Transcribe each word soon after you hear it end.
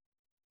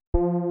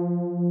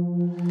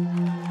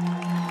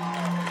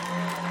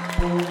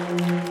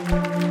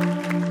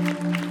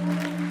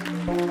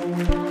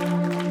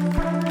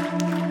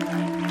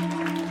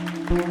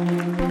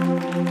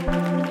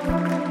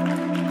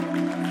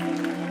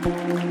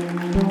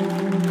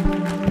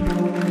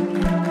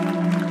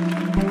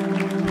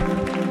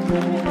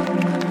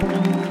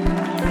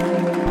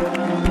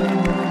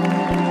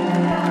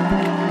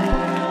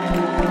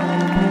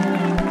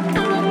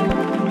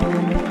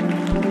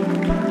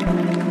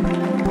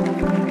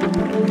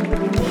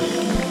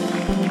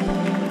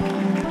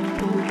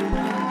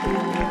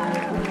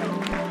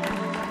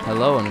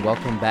Hello and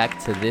welcome back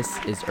to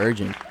This is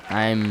Urgent.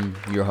 I'm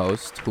your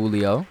host,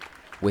 Julio,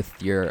 with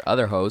your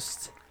other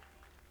host.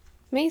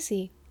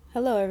 Macy.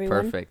 Hello,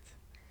 everyone. Perfect.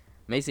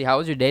 Macy, how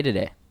was your day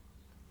today?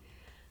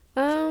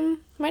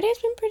 My day's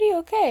been pretty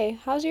okay.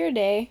 How's your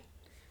day?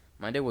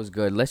 My day was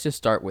good. Let's just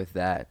start with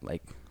that.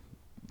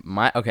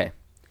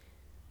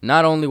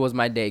 Not only was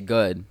my day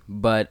good,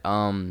 but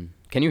can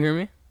you hear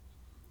me?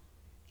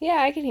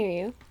 Yeah, I can hear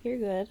you. You're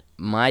good.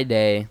 My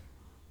day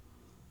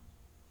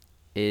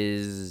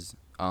is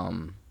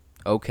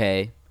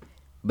okay,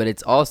 but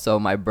it's also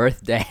my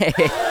birthday.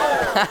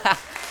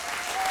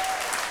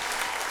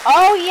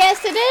 Oh,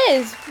 yes, it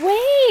is.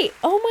 Wait.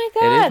 Oh, my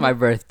God. It is my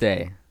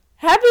birthday.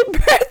 Happy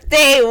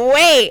birthday.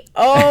 Wait.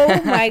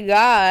 Oh, my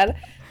God.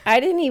 I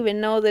didn't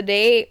even know the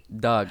date.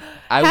 Dog.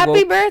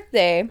 Happy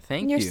birthday.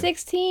 Thank You're you.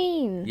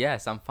 16.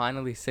 Yes, I'm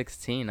finally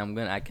 16.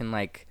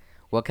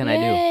 What can I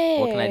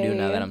do? What can I do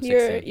now that I'm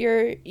 16?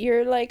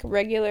 You're like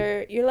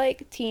regular, you're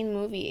like teen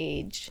movie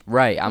age.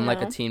 Right, I'm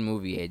like know? a teen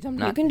movie age. I'm You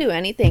not. can do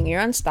anything.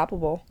 You're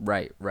unstoppable.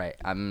 Right.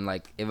 I'm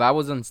like, if I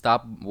was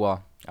unstoppable,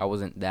 well, I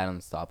wasn't that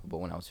unstoppable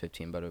when I was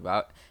 15, but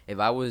if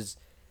I was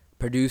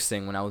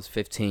producing when I was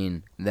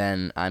 15,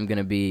 then I'm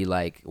gonna be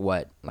like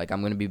what? Like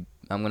I'm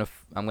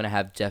gonna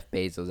have Jeff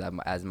Bezos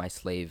as my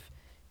slave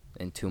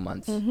in 2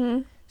 months.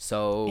 Mm-hmm.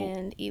 So.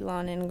 And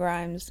Elon and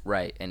Grimes.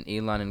 Right, and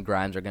Elon and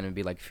Grimes are gonna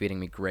be like feeding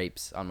me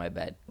grapes on my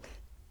bed.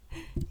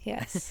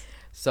 Yes.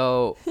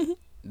 So,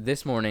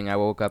 this morning I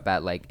woke up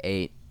at like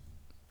 8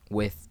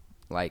 with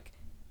like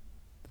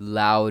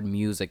loud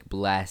music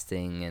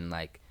blasting and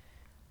like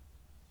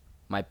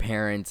my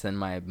parents and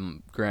my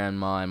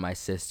grandma and my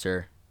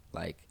sister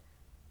like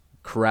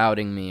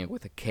crowding me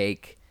with a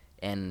cake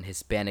and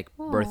Hispanic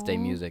birthday Aw.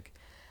 music.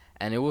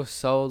 And it was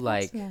so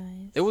like That's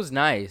nice. it was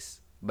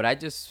nice, but I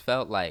just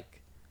felt like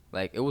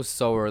it was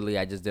so early.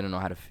 I just didn't know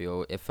how to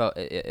feel. It felt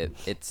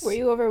it's Were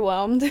you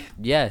overwhelmed?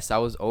 Yes, I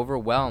was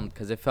overwhelmed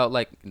because it felt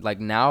like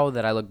now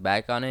that I look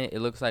back on it, it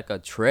looks like a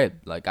trip.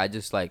 Like I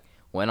just like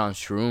went on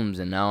shrooms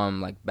and now I'm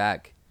like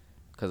back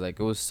because like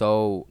it was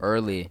so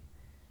early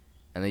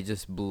and they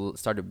just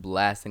started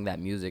blasting that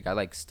music. I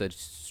like stood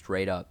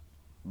straight up,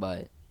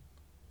 but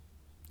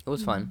it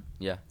was fun.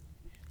 Yeah.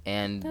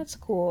 And That's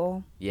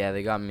cool. yeah,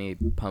 they got me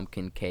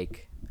pumpkin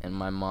cake and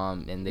my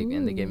mom and they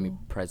gave me Ooh.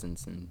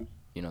 presents and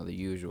the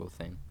usual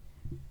thing.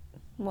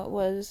 What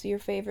was your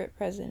favorite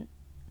present?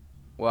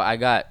 Well, I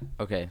got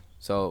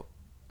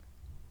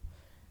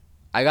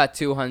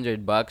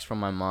 $200 from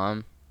my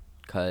mom,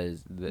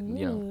 cause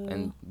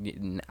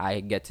and I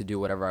get to do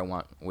whatever I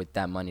want with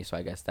that money. So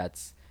I guess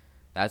that's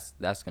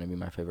gonna be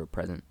my favorite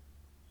present.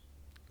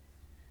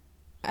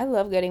 I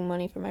love getting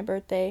money for my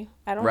birthday.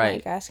 I don't Right.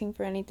 like asking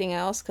for anything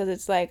else because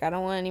it's like I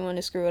don't want anyone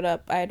to screw it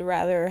up. I'd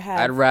rather I'd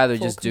have rather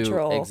full just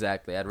control. do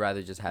exactly. I'd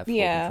rather just have full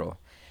Yeah. control.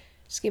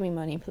 Just give me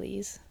money,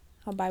 please.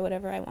 I'll buy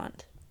whatever I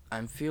want.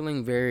 I'm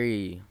feeling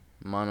very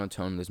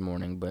monotone this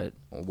morning, but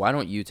why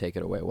don't you take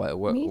it away?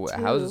 Me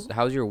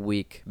How's your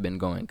week been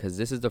going? Cause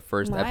this is the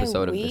first My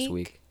episode of this week?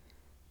 week.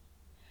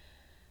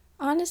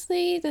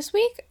 Honestly, this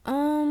week,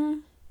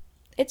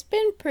 it's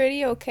been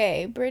pretty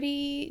okay.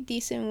 Pretty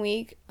decent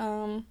week.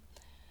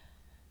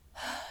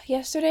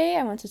 Yesterday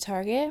I went to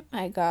Target.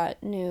 I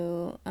got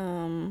new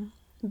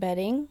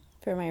bedding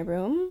for my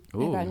room. I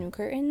got Ooh. new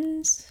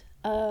curtains.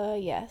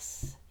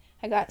 Yes.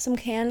 I got some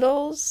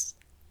candles.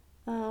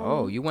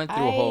 Oh, you went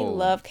through a whole.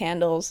 I love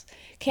candles.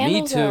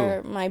 Candles too.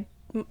 are my.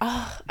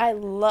 I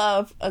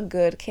love a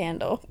good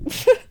candle.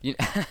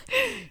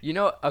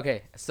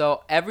 Okay,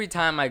 so every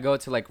time I go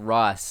to like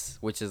Ross,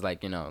 which is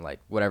like like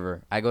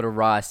whatever, I go to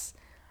Ross,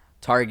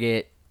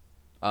 Target,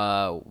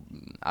 I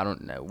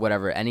don't know,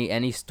 whatever,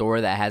 any store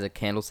that has a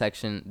candle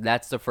section,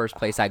 that's the first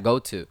place I go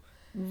to.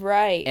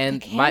 Right.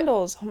 And the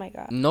candles. Oh my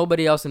God.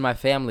 Nobody else in my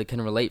family can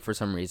relate for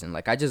some reason.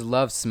 Like I just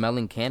love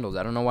smelling candles.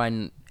 I don't know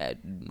why.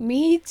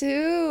 Me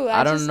too.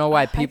 I don't know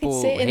why people I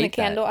could sit in the hate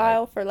that, candle like-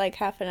 aisle for like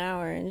half an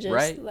hour and just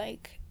Right?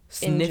 like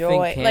Sniffing enjoy,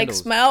 like candles.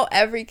 smell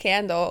every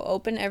candle,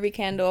 open every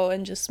candle,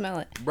 and just smell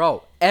it.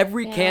 Bro,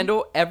 every Yeah.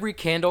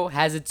 candle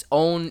has its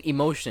own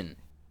emotion.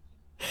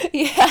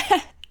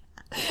 Yeah.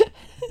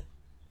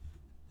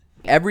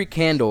 Every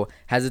candle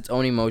has its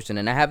own emotion,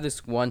 and I have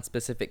this one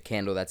specific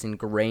candle that's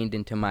ingrained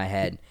into my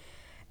head,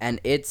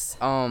 and it's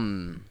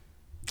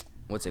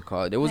what's it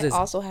called? It was I this.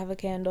 also have a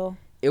candle.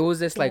 It was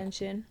this like.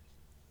 Mention.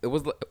 It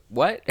was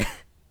what?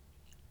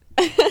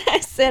 I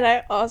said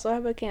I also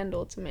have a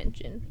candle to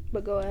mention,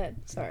 but go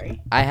ahead.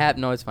 Sorry. I have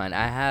no, it's fine.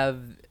 I have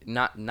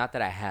not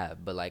that I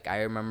have, but like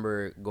I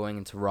remember going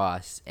into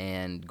Ross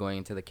and going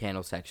into the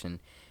candle section,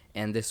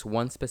 and this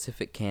one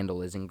specific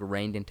candle is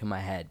ingrained into my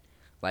head,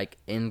 like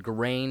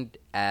ingrained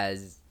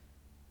as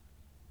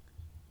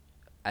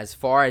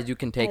far as you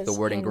can take the As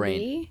word can ingrained.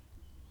 be?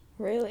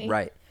 Really?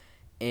 Right.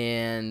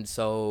 And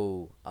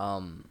so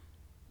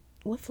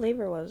What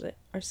flavor was it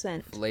or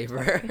scent?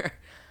 flavor.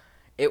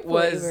 It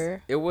was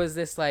Flavor. it was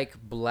this like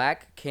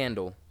black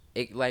candle.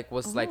 It like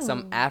was like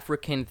some Oh.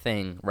 African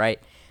thing, right?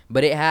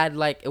 But it had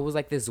like it was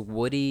like this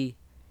woody,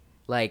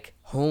 like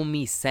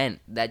homey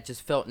scent that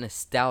just felt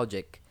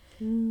nostalgic.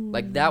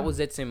 Like that was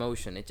its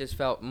emotion. It just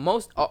felt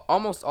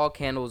almost all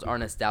candles are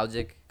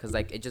nostalgic because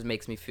like it just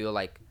makes me feel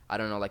like I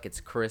don't know, like it's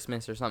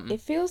Christmas or something.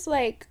 It feels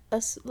like a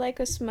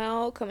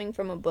smell coming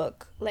from a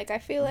book. Like I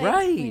feel like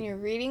Right. when you're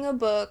reading a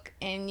book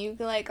and you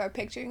like are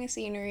picturing a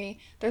scenery,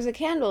 there's a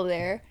candle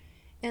there,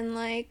 and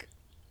like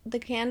the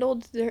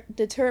candle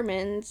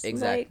determines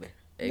Exactly. like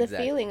the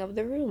Exactly. feeling of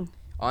the room.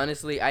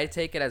 Honestly, I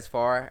take it as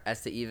far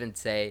as to even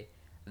say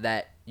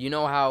that you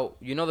know how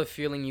you know the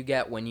feeling you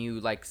get when you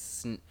like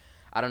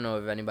I don't know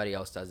if anybody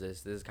else does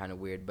this. This is kind of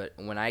weird, but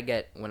when I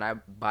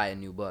buy a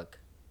new book,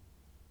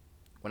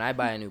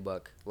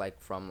 like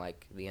from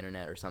like the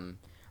internet or something,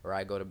 or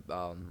I go to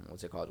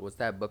what's it called? What's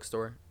that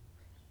bookstore?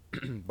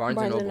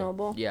 Barnes and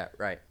Noble. Yeah,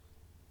 right.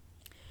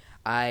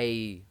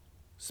 I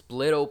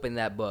split open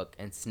that book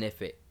and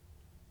sniff it.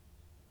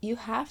 You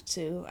have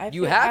to. I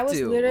was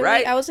literally,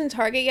 right? I was in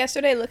Target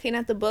yesterday looking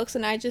at the books,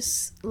 and I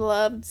just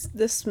loved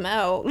the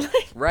smell.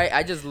 Right.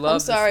 I just love. I'm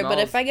sorry, but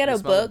if I get a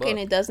book and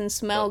it it doesn't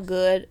smell books.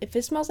 good, if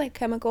it smells like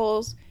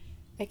chemicals,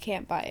 I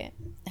can't buy it.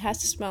 It has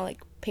to smell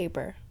like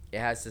paper. It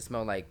has to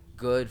smell like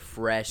good,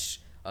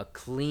 fresh, a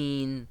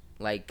clean,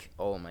 like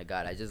oh my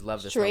god, I just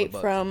love the smell of Straight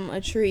books. from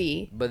a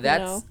tree. But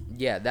that's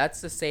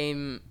that's the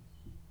same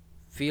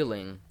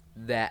feeling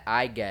that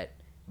I get,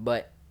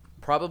 but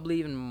probably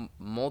even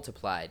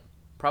multiplied,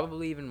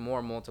 probably even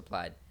more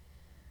multiplied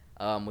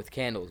with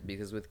candles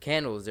because with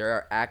candles there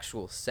are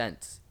actual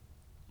scents.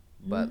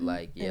 But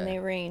like And they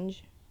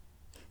range.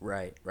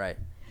 right.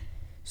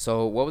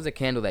 So what was a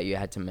candle that you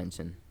had to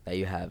mention that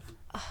you have?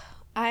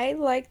 I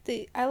like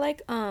the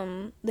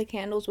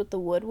candles with the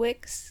wood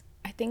wicks.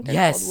 I think they're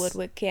Yes. called wood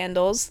wick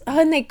candles. Oh,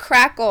 and they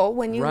crackle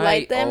when you Right.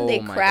 light them. Oh They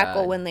my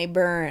crackle God. when they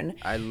burn.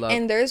 I love.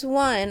 And there's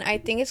one, I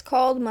think it's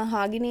called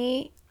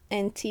mahogany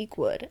and teak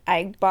wood.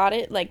 I bought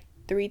it like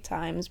 3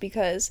 times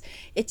because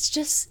it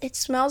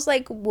smells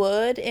like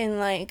wood and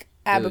like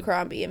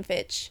Abercrombie and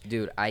Fitch.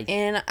 Dude,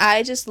 And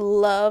I just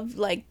love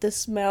like the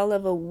smell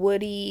of a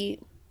woody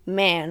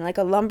man, like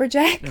a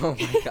lumberjack. oh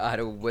my god,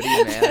 a woody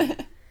man.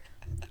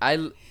 I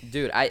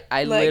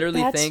Like,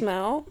 literally that think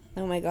smell.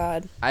 Oh my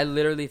god. I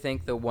literally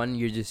think the one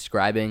you're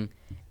describing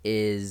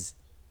is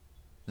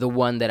the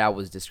one that I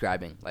was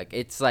describing. Like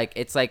it's like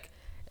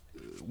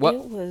what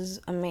It was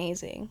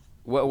amazing.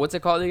 what's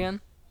it called again?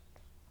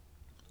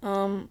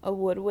 A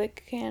wood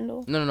wick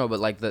candle. No, but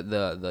like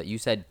the you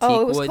said teak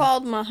Oh, it was wood.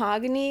 called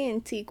mahogany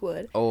and teak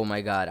wood. Oh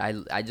my god,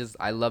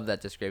 I love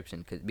that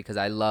description because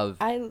I love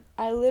I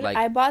literally Like-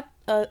 I bought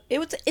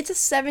it's a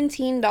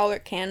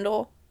 $17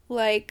 candle.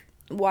 Like,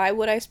 why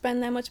would I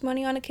spend that much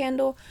money on a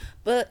candle?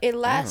 But it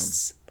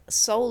lasts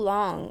so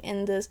long,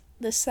 and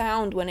the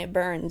sound when it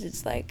burns,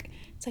 it's like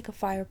a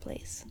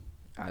fireplace.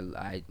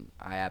 I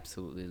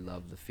absolutely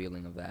love the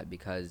feeling of that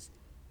because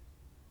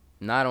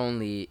not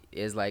only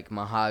is like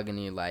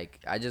mahogany like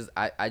I just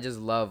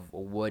love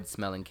wood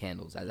smelling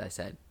candles as I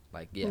said.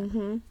 Like yeah.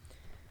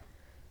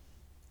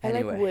 I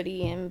Anyway. like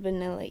woody and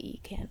vanilla-y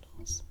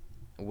candles.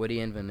 Woody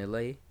and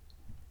vanilla.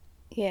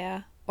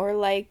 Yeah, or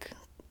like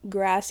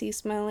grassy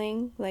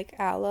smelling, like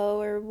aloe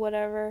or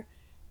whatever.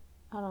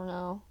 I don't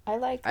know. I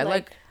like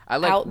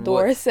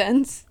outdoor wood,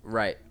 scents.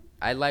 right.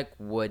 I like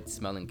wood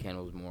smelling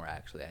candles more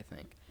actually, I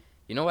think.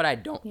 You know what I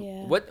don't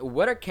Yeah.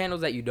 What are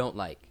candles that you don't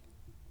like?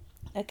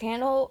 A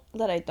candle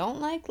that I don't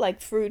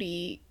like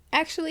fruity.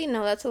 Actually,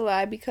 no, that's a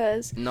lie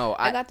because No,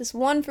 I got this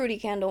one fruity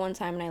candle one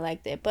time and I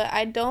liked it, but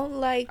I don't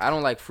like. I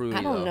don't like fruity.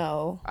 I don't though.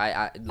 know. I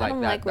I like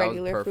don't that. like That was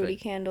regular fruity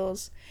perfect.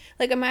 candles.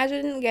 Like,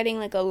 imagine getting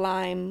like a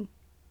lime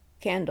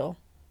candle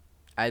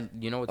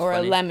You know what's or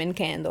funny? a lemon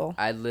candle.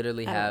 I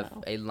literally I don't have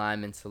know. a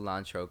lime and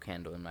cilantro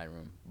candle in my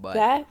room, but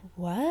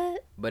What?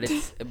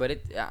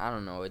 I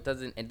don't know. It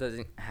doesn't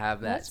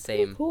have that That's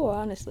pretty same. cool,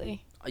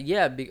 honestly.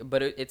 Yeah,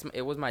 but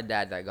it was my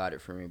dad that got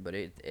it for me, but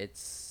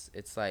it's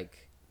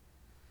like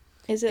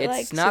Is it it's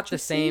like not the citrusy?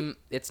 same.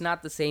 It's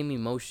not the same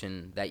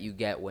emotion that you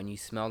get when you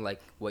smell like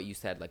what you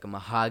said, like a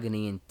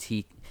mahogany and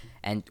teak,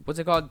 and what's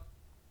it called,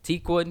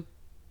 teak wood,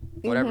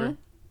 whatever. Mhm.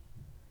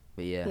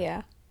 But yeah,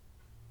 Yeah.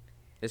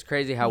 it's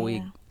crazy how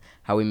Yeah.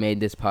 we made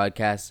this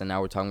podcast and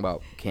now we're talking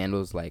about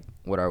candles. Like,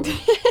 what are we?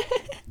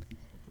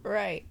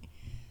 Right.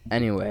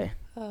 Anyway,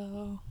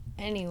 Oh.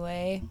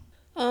 Anyway.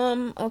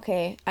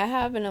 Okay. I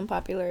have an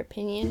unpopular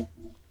opinion.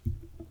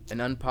 an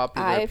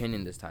unpopular I've-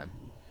 opinion this time.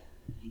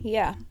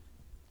 Yeah.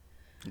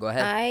 Go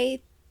ahead.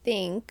 I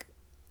think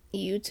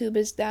YouTube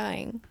is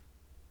dying.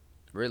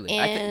 Really?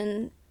 I think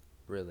And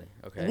really.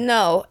 Okay.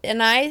 no,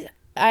 and I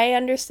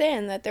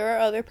understand that there are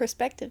other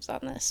perspectives on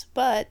this,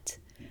 but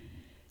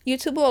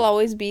YouTube will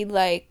always be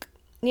like,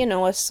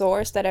 a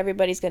source that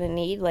everybody's going to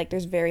need. Like,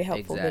 there's very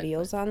helpful Exactly.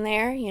 videos on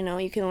there.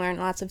 You can learn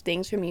lots of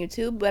things from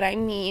YouTube. But I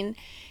mean,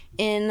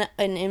 in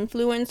an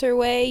influencer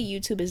way,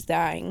 YouTube is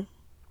dying.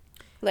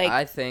 I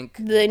Like, think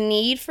the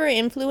need for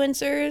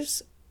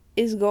influencers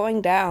is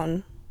going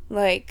down.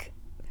 Like,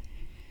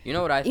 you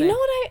know what I you know think?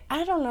 what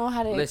I don't know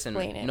how to Listen,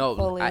 explain it no,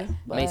 fully, but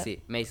go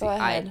Macy,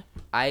 ahead.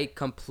 I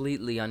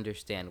completely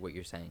understand what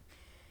you're saying.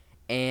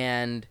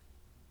 And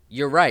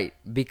you're right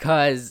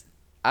because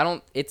I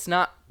don't it's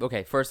not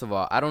okay, first of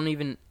all, I don't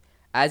even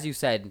as you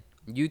said,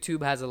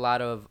 YouTube has a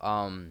lot of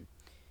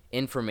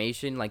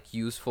information like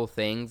useful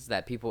things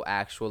that people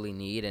actually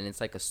need and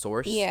it's like a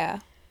source. Yeah.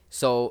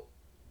 So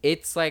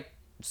it's like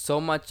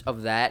so much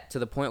of that to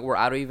the point where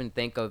I don't even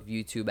think of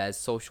YouTube as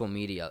social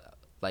media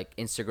like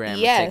Instagram or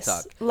Yes,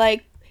 TikTok.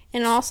 like,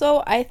 and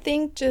also I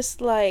think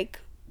just like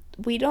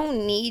we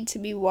don't need to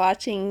be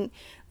watching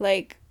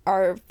like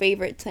our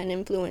favorite 10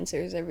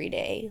 influencers every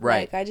day.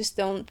 Right. Like, I just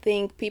don't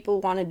think people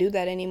want to do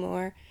that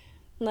anymore.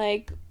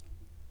 Like,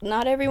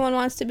 not everyone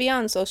wants to be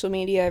on social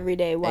media every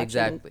day watching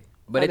Exactly.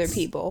 But other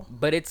people.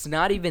 it's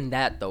not even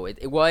that though.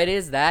 Well, it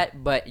is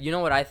that, but you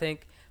know what I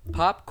think?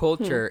 Pop Hmm.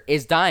 culture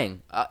is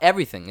dying.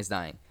 Everything is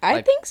dying. I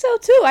Like think so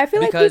too. I feel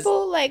like because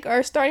people like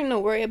are starting to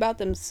worry about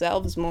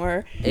themselves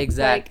more, like,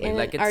 exactly. and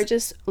Like are it's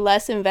just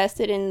less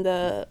invested in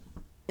the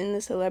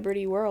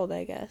celebrity world,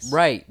 I guess.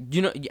 right.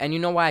 You know, and you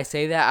know why I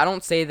say that? I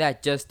don't say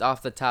that just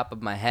off the top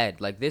of my head.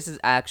 Like this is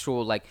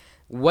actual like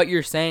what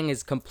you're saying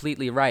is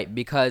completely right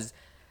because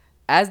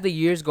as the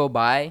years go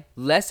by,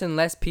 less and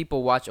less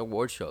people watch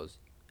award shows.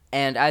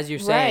 And as you're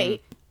saying,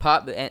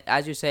 Right.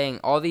 as you're saying,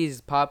 all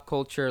these pop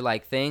culture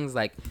like things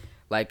like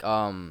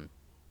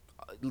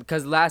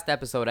because last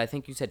episode I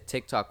think you said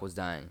TikTok was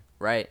dying,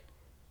 right?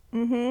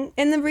 And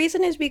the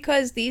reason is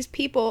because these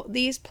people,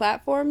 these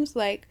platforms,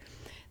 like,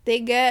 they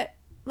get,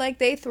 like,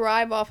 they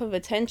thrive off of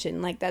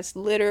attention. Like, that's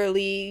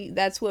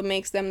what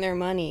makes them their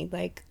money.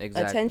 Like,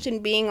 Exactly. attention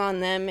being on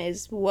them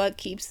is what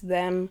keeps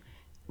them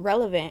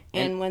relevant.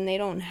 And And when they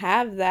don't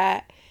have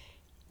that,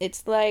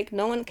 it's like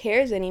no one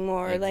cares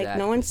anymore. Like,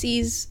 no one exactly.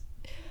 sees,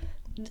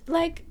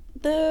 like,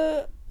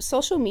 the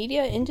social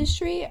media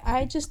industry.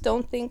 I just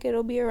don't think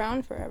it'll be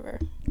around forever.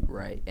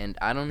 Right. And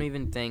I don't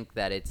even think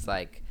that it's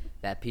like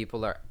that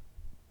people are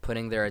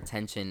putting their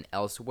attention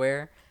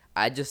elsewhere.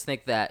 I just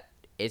think that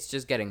it's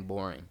just getting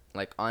boring.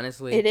 Like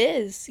honestly, It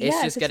is. it's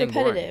Yes, just it's getting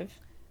boring. repetitive.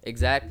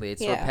 Exactly.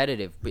 It's Yeah.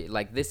 repetitive. But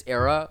like this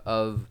era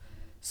of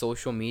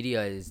social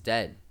media is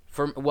dead.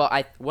 Well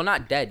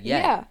not dead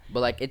yet, Yeah.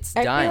 but like it's I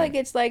feel dying. like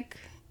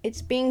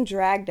it's being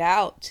dragged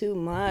out too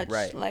much.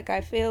 Right. Like,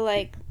 I feel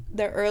like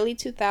the early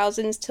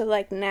 2000s to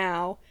like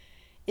now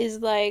is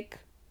like,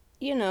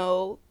 you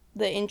know,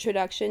 the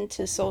introduction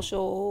to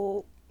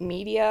social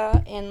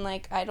media, and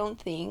like I don't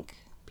think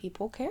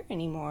people care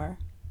anymore.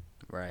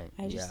 Right.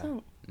 I just Yeah.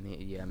 don't.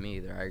 Me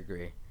either. I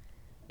agree.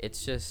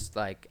 It's just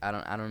like I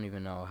don't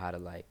even know how to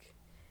like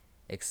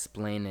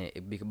explain it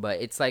but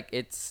it's like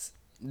it's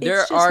It's there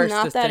just are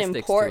not that statistics to it.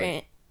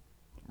 important.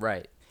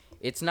 Right.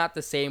 It's not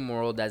the same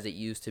world as it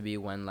used to be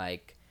when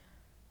like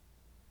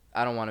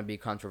I don't want to be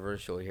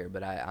controversial here,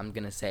 but I'm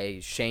gonna say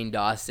Shane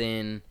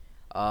Dawson,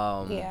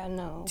 um, Yeah,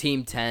 no.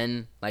 Team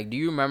 10. Like, do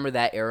you remember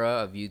that era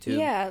of YouTube?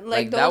 Yeah, like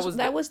Like that those was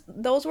the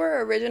those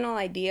were original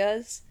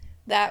ideas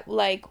that,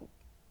 like,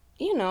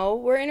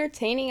 were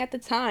entertaining at the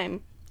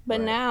time. But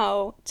right.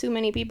 now too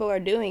many people are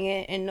doing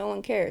it and no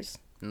one cares.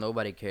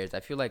 Nobody cares. I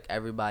feel like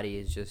everybody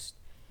is just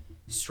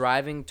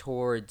striving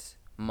towards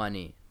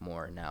money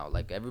more now.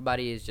 Like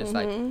everybody is just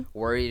like Mhm.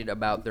 worried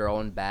about their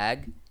own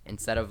bag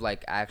instead of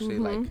like actually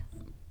like Mhm.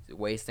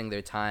 wasting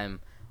their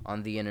time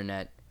on the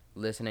internet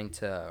listening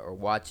to or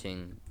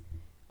watching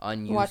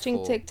Watching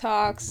unuseful.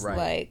 TikToks, Right.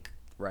 like,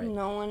 Right.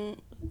 no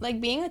one, like,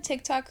 being a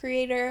TikTok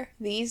creator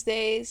these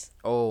days,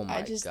 Oh I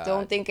my just don't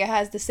god. think it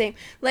has the same,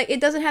 like,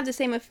 it doesn't have the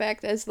same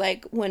effect as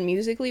like when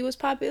Musically was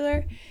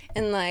popular,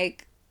 and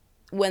like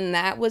when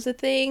that was a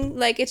thing.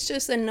 Like, it's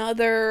just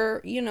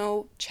another,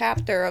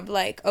 chapter of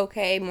like,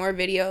 okay, more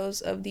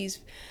videos of these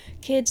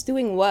kids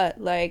doing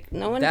what? Like,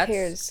 no one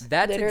cares.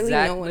 That's Literally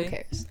no one exactly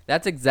cares.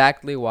 that's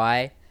exactly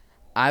why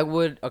I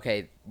would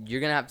okay,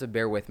 you're gonna have to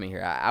bear with me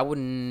here. I would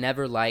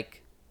never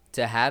like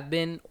to have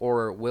been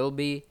or will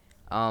be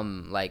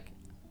like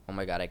oh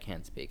my god, I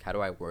can't speak. How do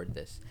I word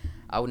this?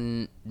 I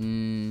would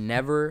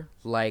never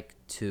like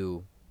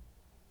to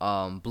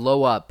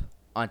blow up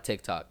on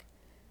TikTok.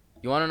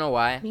 You want to know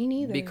why? Me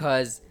neither.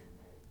 Because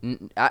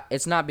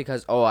it's not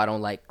because oh I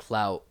don't like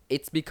clout.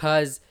 It's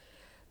because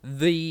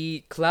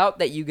the clout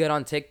that you get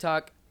on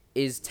TikTok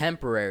is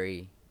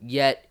temporary.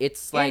 Yet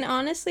it's And like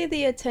honestly,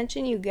 the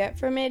attention you get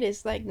from it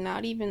is like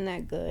not even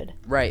that good.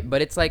 right,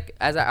 but it's like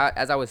as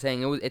I was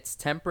saying, it's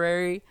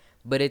temporary,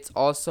 but it's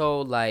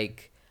also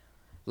like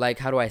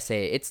how do I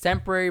say it? It's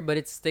temporary, but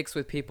it sticks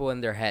with people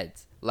in their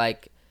heads.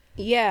 Like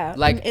Yeah,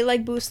 Like it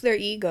like boosts their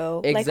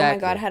ego. Like, oh my god,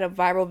 I exactly. had a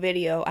viral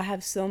video. I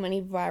have so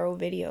many viral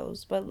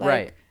videos, but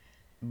Right. like,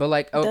 But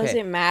like does okay,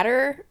 it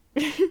matter?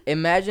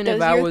 imagine if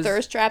Does I your was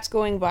thirst traps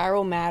going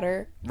viral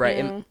matter? You right.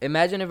 know?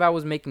 Imagine if I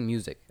was making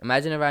music.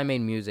 Imagine if I made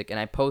music and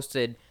I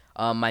posted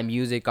my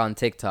music on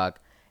TikTok,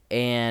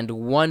 and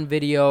one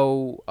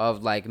video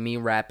of like me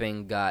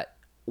rapping got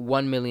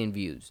 1 million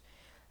views.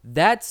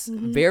 That's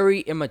Hmm.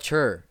 very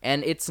immature,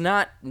 and it's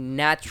not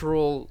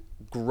natural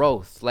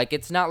growth. Like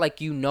it's not like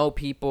you know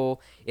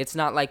people. It's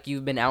not like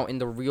you've been out in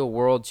the real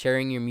world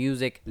sharing your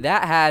music.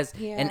 That has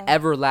an Yeah.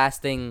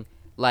 everlasting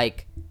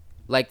like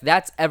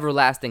that's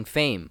everlasting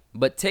fame.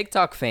 But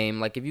TikTok fame,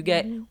 like if you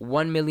get Hmm.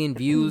 1 million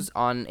views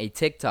on a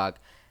TikTok,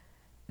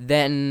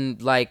 then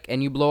like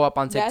and you blow up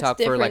on That's TikTok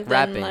for like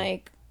different than rapping,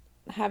 like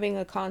having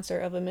a concert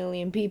of 1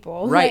 million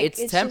people. right? Like, It's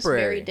it's just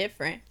very temporary.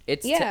 different.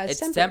 Yeah, it's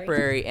It's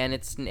temporary. temporary, and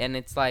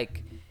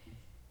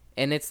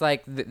it's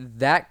like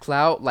that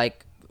clout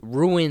like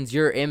ruins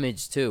your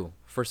image too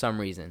for some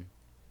reason.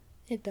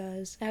 It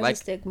does. It has a Like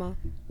stigma.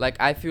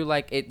 I feel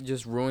like it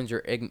just ruins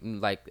your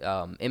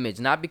image,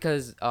 not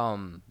because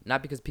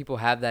people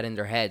have that in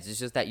their heads. It's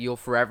just that you'll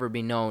forever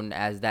be known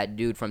as that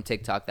dude from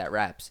TikTok that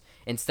raps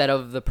instead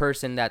of the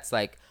person that's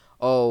like,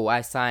 oh,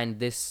 I signed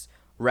this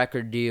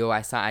record deal,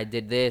 I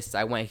did this,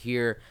 I went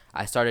here,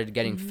 I started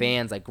getting Hmm.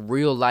 fans, like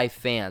real life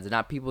fans,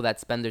 not people that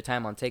spend their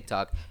time on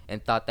TikTok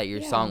and thought that your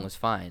Yeah. song was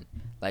fine.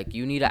 Like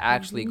you need to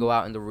actually Hmm. go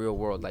out in the real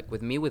world. Like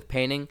with me with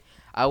painting,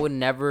 I would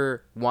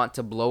never want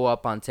to blow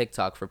up on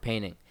TikTok for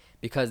painting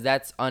because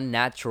that's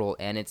unnatural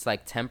and it's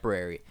like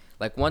temporary.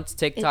 Like once It's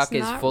TikTok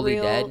is not fully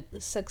dead,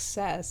 real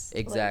success.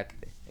 Like,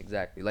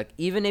 exactly. Like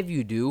even if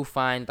you do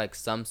find like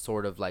some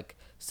sort of like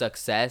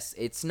success,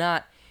 it's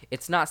not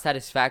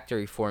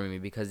satisfactory for me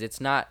because it's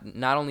not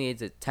only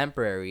is it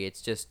temporary,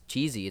 it's just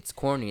cheesy, it's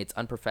corny, it's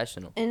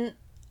unprofessional. and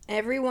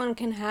everyone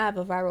can have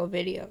a viral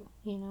video,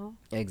 you know?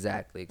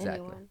 Exactly.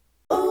 Anyone.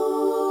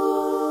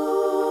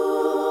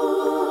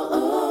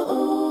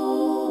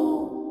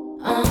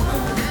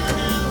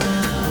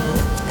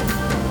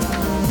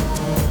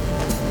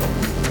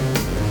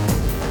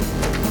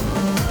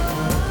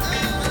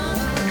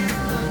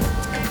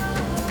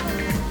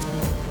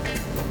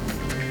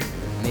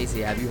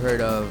 Macy, have you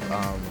heard of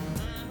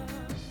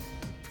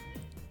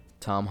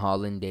Tom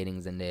Holland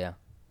dating Zendaya?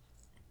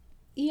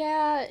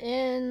 Yeah,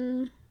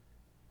 and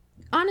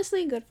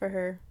honestly, good for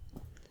her.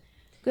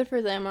 Good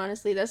for them,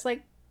 honestly. That's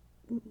like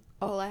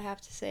all I have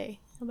to say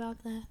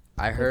about that.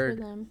 I Good for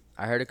heard them.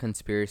 I heard a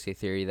conspiracy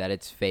theory that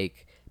it's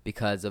fake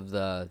because of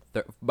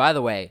by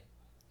the way,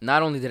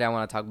 not only did I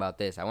want to talk about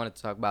this, I wanted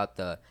to talk about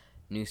the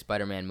new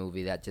Spider-Man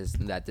movie that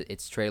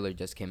its trailer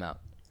just came out.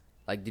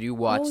 Like, did you Oh,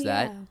 watch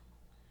that? yeah.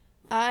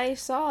 I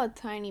saw a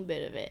tiny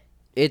bit of it.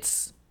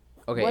 It's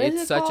okay. What is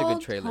It's it such a good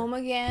called? trailer. Home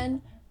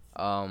Again?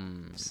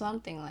 Um,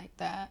 Something like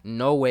that.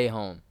 No Way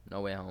Home.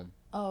 No Way Home.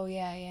 Oh,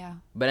 yeah, yeah.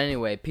 But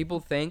anyway, people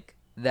think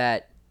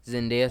that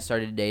Zendaya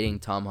started dating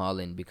Tom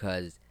Holland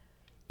because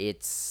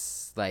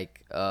it's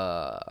like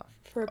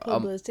For um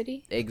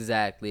publicity?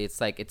 exactly. It's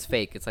like it's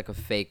fake. It's like a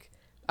fake.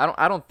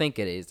 I don't think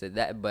it is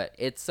that, but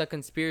it's a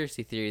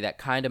conspiracy theory that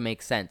kind of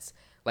makes sense.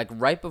 Like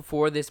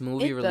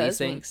It does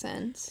make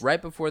sense.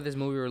 right before this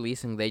movie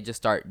releasing, they just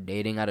start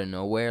dating out of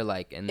nowhere.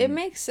 Like It and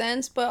makes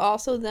sense, but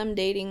also them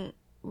dating,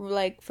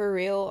 like, for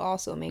real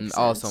also makes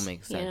also sense.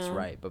 makes You sense, know?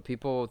 right? But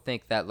people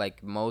think that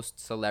like most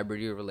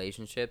celebrity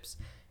relationships,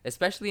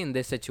 especially in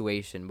this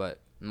situation, but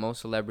most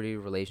celebrity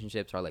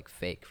relationships are like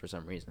fake for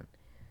some reason.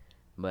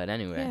 But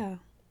anyway,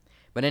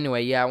 Yeah.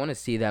 yeah, I want to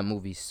see that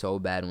movie so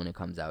bad when it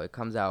comes out. It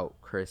comes out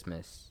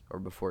Christmas or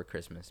before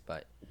Christmas,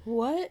 but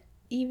What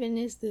even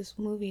is this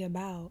movie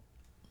about?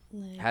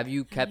 have Like,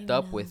 you I don't kept even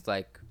up know. with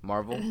like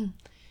Marvel?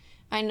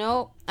 I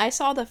know I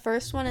saw the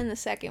first one and the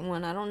second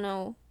one. I don't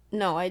know.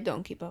 No, I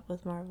don't keep up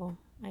with Marvel.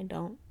 I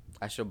don't.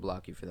 I should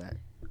block you for that.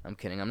 I'm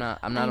kidding. I know.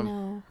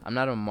 I'm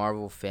not a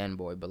Marvel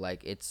fanboy, but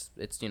like it's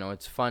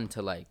it's fun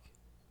to like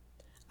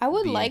I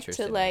would be like to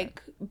interested in that.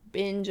 like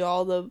binge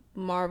all the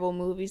Marvel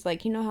movies.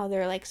 Like, you know how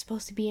they're like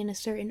supposed to be in a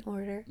certain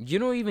order. You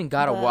don't even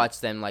gotta But watch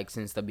them like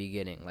since the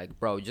beginning. Like,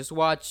 bro, just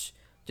watch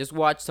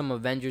some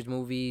Avengers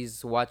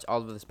movies, watch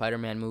all of the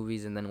Spider-Man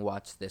movies, and then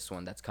watch this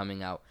one that's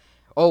coming out.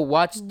 Oh,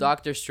 watch mm,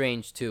 Doctor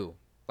Strange too.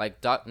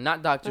 Like,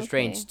 not Doctor okay.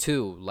 Strange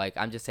 2. Like,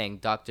 I'm just saying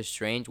Doctor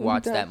Strange.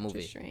 Watch that Doctor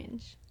movie.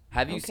 Strange.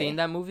 Have you seen Okay.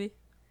 that movie?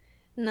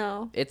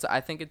 No. I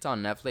think it's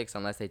on Netflix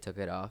unless they took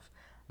it off.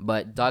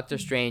 But Doctor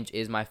Strange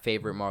is my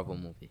favorite Marvel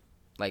movie.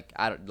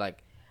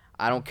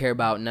 I don't care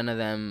about none of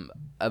them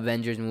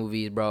Avengers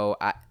movies, bro.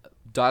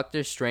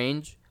 Doctor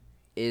Strange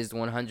is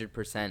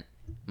 100%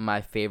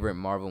 my favorite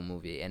Marvel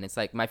movie, and it's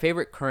like my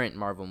favorite current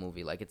Marvel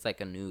movie. Like it's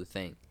like a new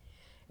thing.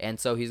 And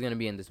so he's going to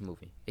be in this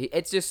movie.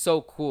 It's just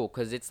so cool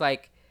cuz it's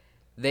like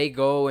they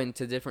go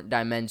into different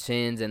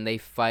dimensions and they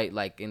fight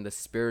like in the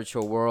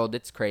spiritual world.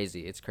 It's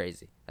crazy. It's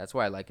crazy. That's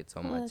why I like it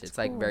so Oh, much. that's It's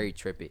like cool. very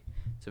trippy.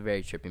 It's a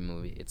very trippy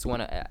movie. It's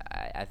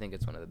I think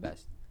it's one of the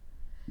best.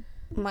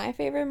 My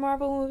favorite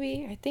Marvel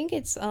movie, I think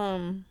it's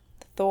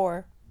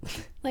Thor.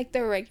 Like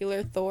the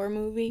regular Thor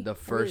movie. The I really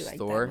first like that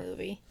Thor.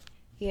 movie.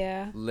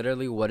 Yeah.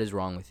 Literally, what is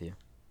wrong with you?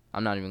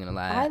 I'm not even gonna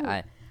lie.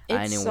 I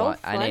It's didn't so watch.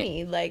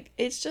 funny. Like,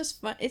 it's just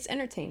fun. It's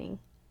entertaining.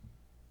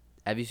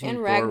 Have you seen And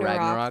Thor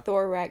Ragnarok.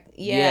 Ragnarok?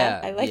 Yeah,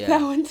 Yeah, I like yeah.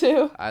 that one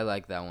too. I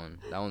like that one.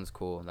 That one's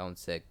cool. That one's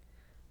sick.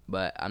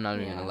 But I'm not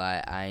even gonna Yeah.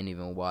 lie. I ain't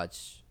even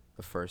watched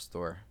the first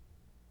Thor.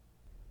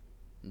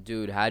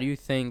 Dude, how do you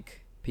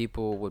think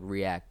people would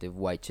react if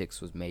White Chicks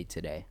was made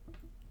today?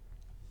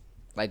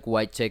 Like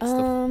White Chicks,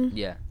 Um,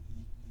 yeah,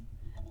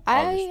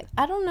 I obviously.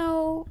 I don't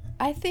know.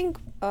 I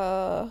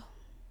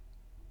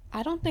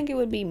don't think it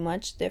would be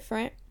much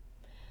different,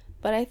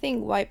 but I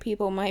think white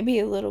people might be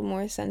a little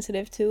more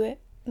sensitive to it.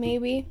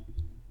 Maybe.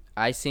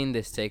 I seen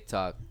this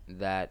TikTok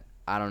that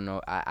I don't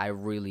know. I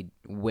really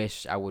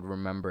wish I would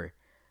remember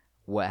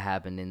what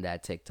happened in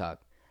that TikTok,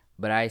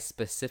 but I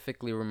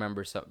specifically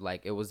remember something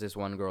like it was this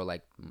one girl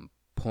like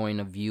point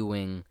of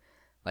viewing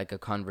like a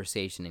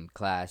conversation in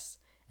class,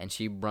 and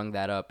she brung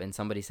that up, and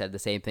somebody said the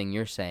same thing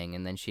you're saying,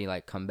 and then she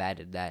like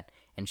combated that,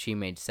 and she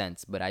made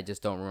sense, but I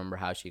just don't remember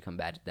how she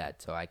combated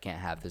that, so I can't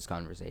have this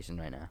conversation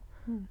right now,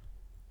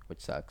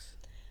 which sucks.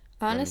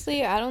 Let me Honestly,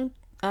 think.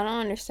 I don't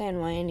understand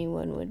why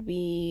anyone would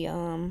be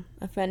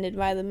offended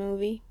by the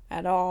movie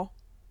at all.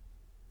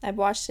 I've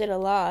watched it a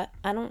lot.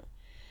 I don't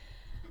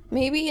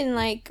maybe in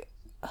like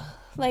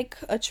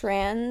a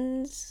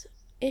trans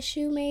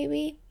issue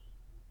maybe,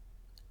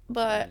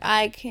 but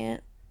I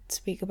can't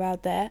speak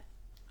about that.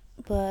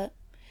 But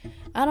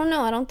I don't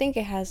know. I don't think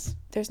it has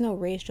there's no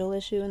racial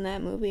issue in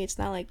that movie. It's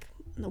not like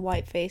the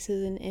white face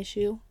is an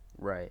issue.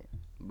 Right.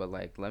 But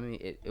like,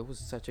 it was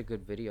such a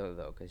good video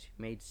though, cause she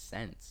made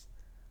sense.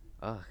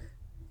 Ugh.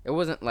 It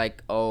wasn't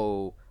like,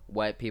 oh,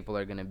 white people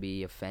are gonna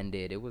be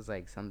offended. It was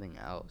like something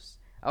else.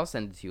 I'll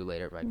send it to you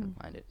later if I can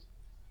find it.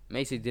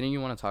 Macy, didn't you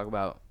want to talk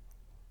about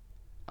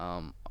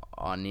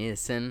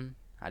Onision?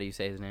 How do you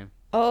say his name?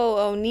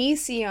 Oh,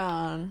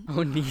 Onision.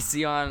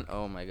 Onision.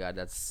 Oh my god,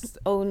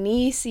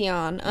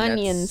 Onision,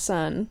 Onion that's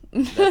Son.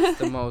 that's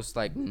the most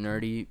like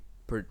nerdy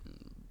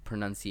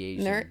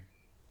pronunciation Nerd.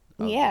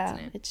 of its Yeah,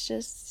 name.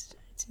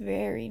 it's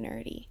very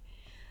nerdy.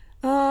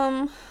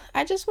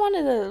 I just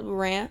wanted to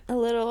rant a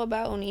little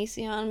about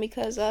Onision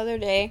because the other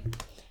day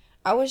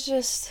I was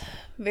just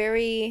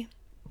very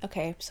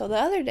okay. So the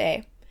other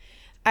day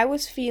I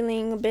was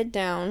feeling a bit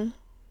down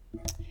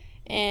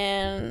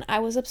and I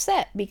was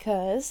upset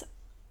because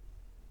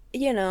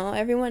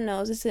everyone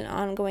knows it's an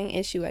ongoing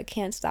issue. I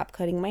can't stop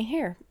cutting my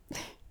hair.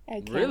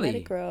 I can't let it Really?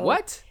 grow.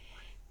 What?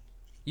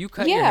 You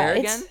cut your Yeah, hair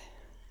it's again?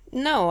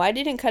 no, I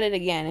didn't cut it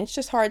again. It's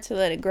just hard to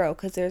let it grow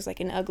because there's like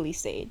an ugly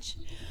stage.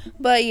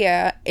 But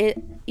yeah,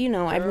 I've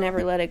Girl.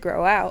 never let it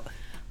grow out.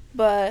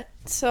 But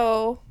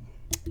so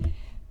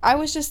I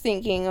was just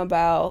thinking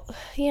about,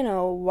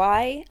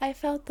 why I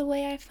felt the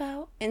way I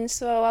felt. And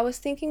so I was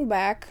thinking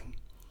back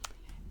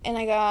and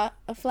I got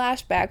a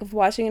flashback of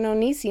watching an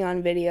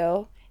Onision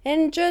video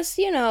and just,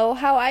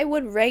 how I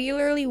would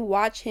regularly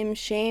watch him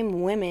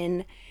shame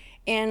women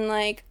and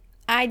like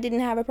I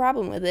didn't have a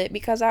problem with it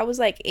because I was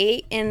like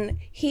 8 and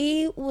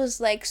he was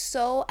like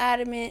so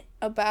adamant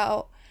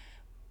about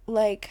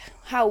like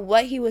how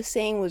what he was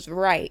saying was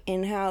right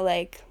and how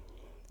like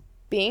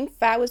being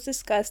fat was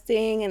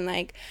disgusting and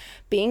like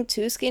being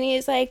too skinny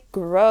is like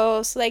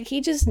gross. Like he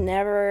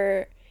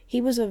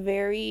was a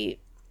very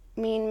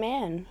mean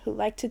man who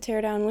liked to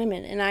tear down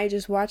women and I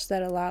just watched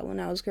that a lot when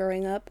I was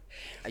growing up.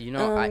 It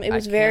I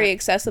was very can't.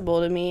 accessible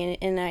to me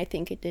and I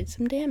think it did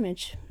some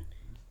damage.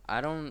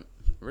 I don't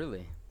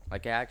really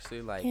like. I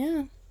actually like.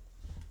 Yeah.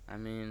 I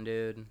mean,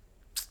 dude.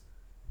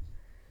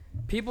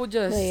 People But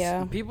just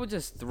yeah. people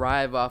just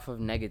thrive off of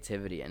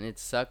negativity, and it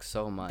sucks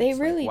so much. They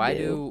Like, really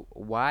do.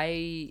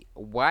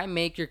 why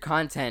make your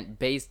content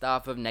based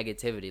off of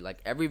negativity? Like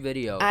every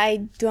video.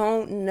 I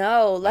don't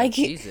know. Like,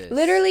 Jesus.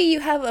 literally,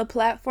 you have a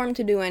platform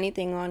to do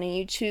anything on, and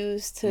you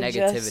choose to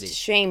Negativity. just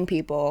shame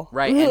people.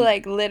 Right, and-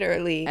 like,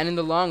 literally. And in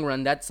the long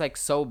run, that's like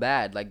so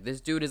bad. Like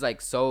this dude is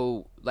like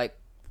so like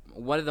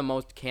one of the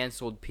most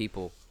canceled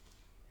people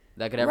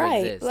that could ever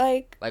right. exist.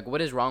 Like,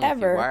 What is wrong with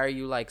ever. you? Why are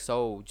you like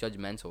so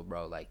judgmental,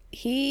 bro? Like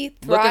he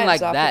thrives looking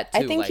like off that it.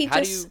 too. I think Like he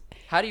just.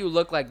 how do you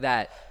look like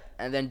that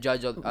and then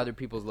judge other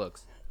people's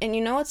looks? And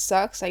you know what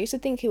sucks? I used to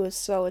think he was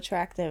so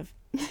attractive.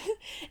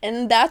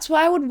 And that's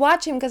why I would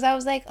watch him, because I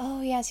was like,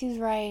 oh, yes, he's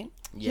right.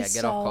 Yeah, He's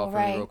get off so call for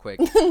right. me real quick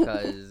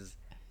because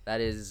that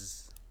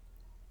is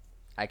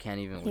I can't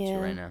even with you Yeah.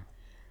 right now.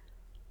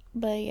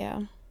 But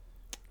yeah.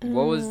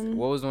 What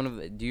was one of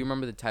the, do you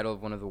remember the title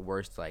of one of the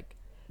worst like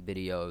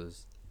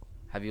videos?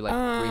 Have you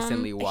like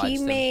recently watched he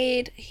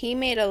them? he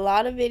made a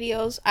lot of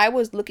videos. I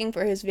was looking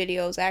for his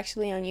videos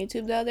actually on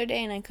YouTube the other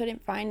day and I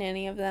couldn't find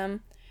any of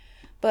them.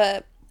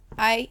 But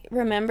I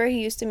remember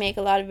he used to make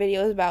a lot of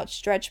videos about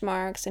stretch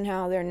marks and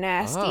how they're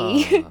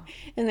nasty Ah.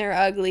 and they're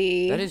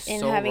ugly That is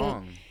and so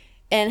wrong.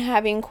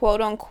 having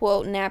quote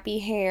unquote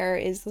nappy hair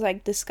is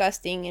like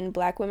disgusting and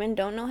black women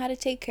don't know how to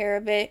take care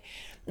of it.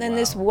 And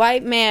this Wow.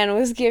 white man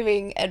was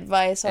giving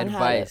advice on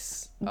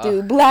Advice. how to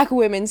do black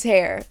women's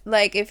hair.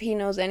 Like if he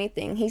knows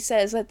anything. He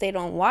says that they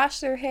don't wash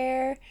their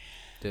hair.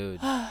 Dude.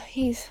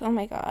 He's oh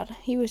my god.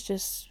 He was a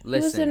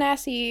Listen.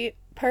 nasty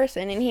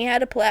person, and he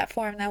had a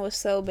platform that was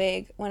so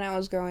big when I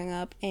was growing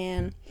up,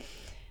 and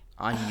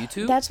On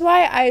YouTube? that's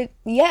why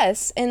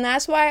and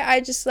that's why I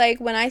just like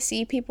when I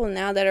see people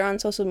now that are on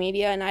social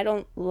media and I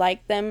don't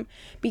like them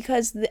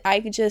because I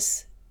could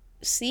just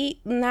see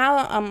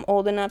now I'm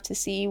old enough to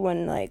see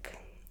when like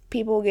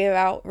people give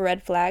out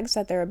red flags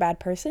that they're a bad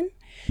person.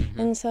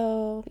 And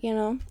so, you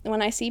know,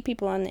 when I see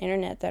people on the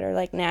internet that are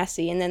like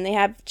nasty and then they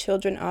have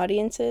children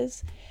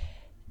audiences,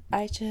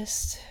 I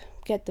just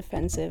get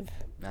defensive.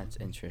 That's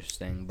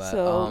interesting. But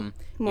So, you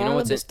moral know of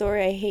what's the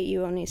story, I hate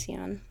you,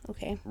 Onision.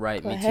 Okay.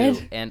 right, Go me ahead.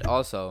 too. And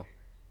also,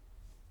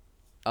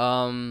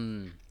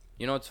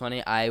 you know what's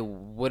funny? I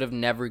would have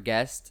never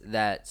guessed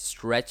that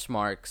stretch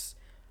marks.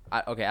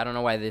 Okay, I don't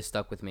know why this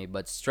stuck with me,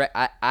 but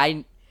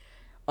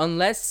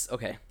unless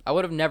okay, I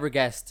would have never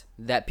guessed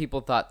that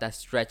people thought that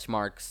stretch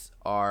marks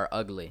are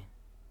ugly.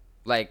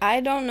 Like, I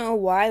don't know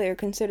why they're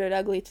considered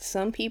ugly to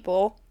some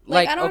people.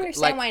 Like I don't okay,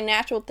 understand why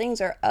natural things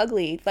are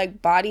ugly.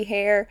 Like body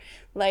hair,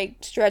 like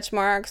stretch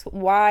marks.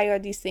 Why are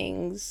these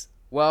things?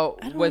 well,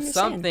 I don't with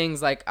some understand.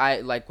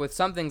 things with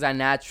some things I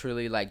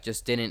naturally like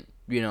just didn't,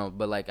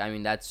 but like I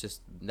mean that's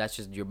just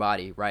your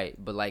body, right?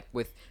 But like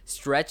with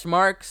stretch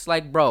marks,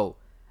 like bro,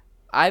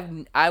 I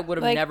would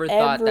have Like never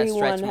thought that everyone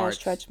stretch has marks.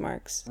 stretch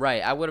marks.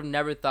 Right, I would have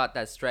never thought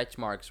that stretch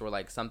marks were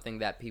like something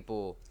that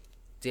people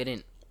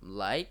didn't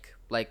like.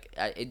 Like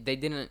they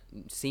didn't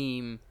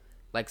seem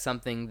like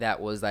something that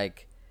was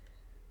like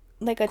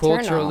Like a turn off.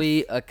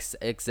 culturally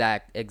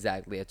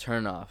exactly a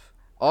turn off.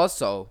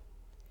 Also,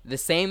 the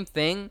same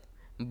thing,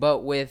 but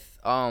with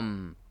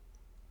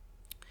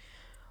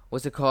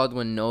what's it called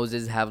when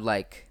noses have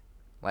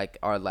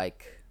are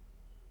like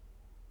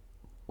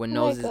when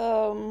noses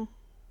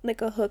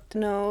Like a hooked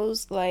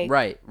nose. Like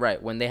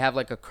right when they have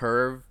like a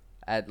curve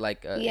at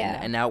like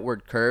yeah. an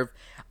outward curve.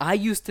 I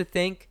used to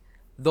think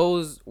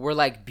those were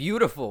like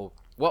beautiful.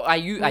 Well,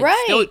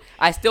 Right.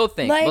 I still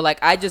think, Like, but like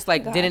I just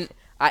like God. didn't.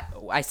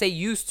 I say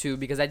used to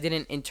because I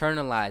didn't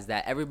internalize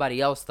that everybody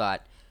else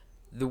thought.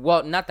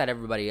 Well, not that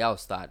everybody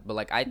else thought, but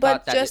like I But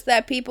thought that just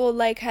that people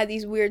like had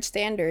these weird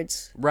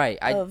standards right.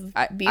 of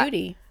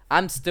beauty.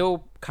 I'm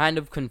still kind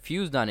of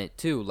confused on it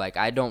too. Like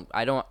I don't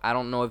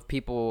know if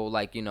people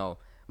like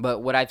but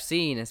what I've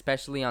seen,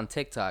 especially on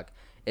TikTok,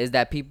 is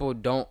that people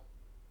don't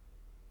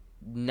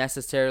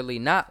necessarily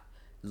not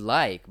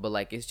like, but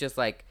like it's just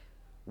like,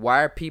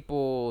 why are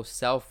people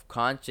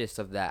self-conscious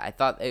of that? I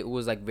thought it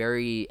was like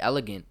very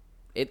elegant.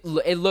 It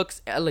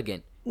looks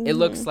elegant. It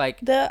looks like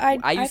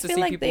I used to feel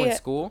see like people in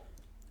school.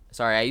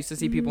 Sorry, I used to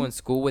see people in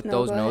school with No,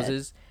 those go ahead.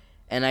 noses,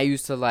 and I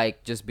used to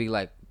like just be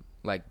like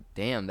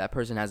damn, that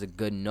person has a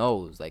good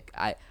nose. Like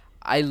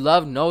I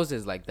love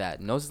noses like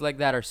that. Noses like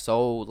that are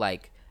so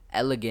like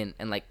elegant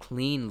and like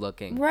clean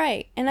looking.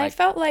 Right. And I Like-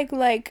 felt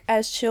like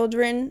as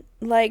children,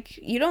 like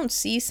you don't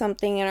see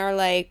something and are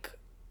like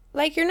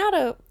you're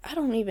not I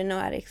don't even know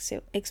how to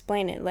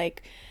explain it.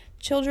 Like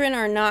children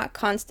are not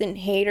constant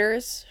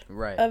haters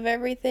Right. of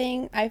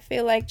everything. I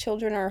feel like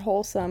children are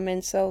wholesome,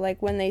 and so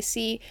like when they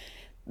see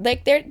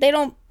like they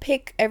don't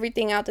pick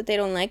everything out that they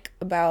don't like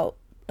about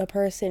a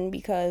person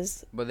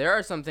because But there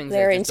are some things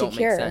They're that just don't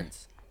insecure. make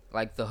sense.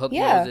 Like the hook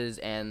Yeah. noses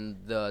and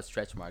the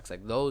stretch marks.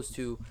 Like those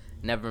two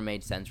never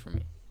made sense for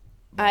me.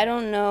 I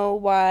don't know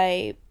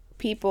why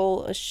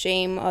people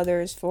shame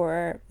others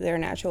for their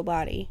natural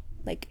body.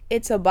 Like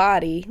it's a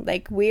body.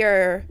 Like we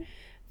are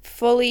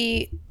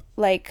fully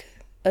like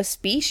a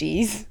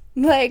species.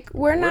 Like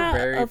we're not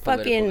very a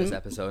political this fucking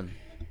episode.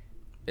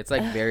 It's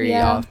like very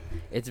yeah. off.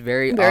 It's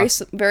very very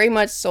off. very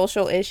much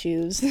social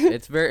issues.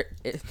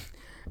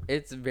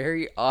 It's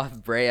very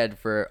off brand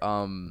for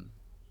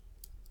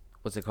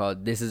what's it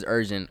called? This is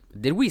urgent.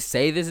 Did we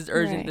say this is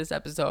urgent Right. this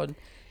episode?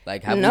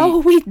 Like have No,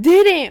 we we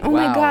didn't. Oh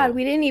my Wow. god,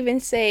 we didn't even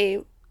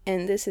say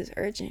and this is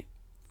urgent.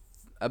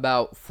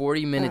 about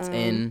 40 minutes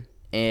in,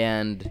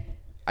 and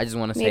I just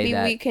want to say Maybe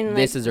that we can like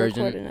this is record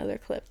urgent. another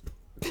clip.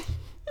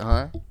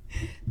 Uh-huh.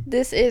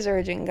 This is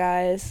urgent,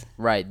 guys.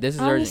 Right. This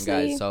is urgent,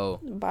 Honestly, guys. So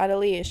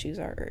bodily issues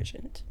are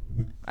urgent.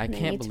 I They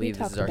can't need to be believe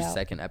this is our talked about.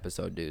 second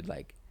episode, dude.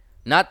 Like,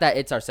 not that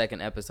it's our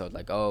second episode.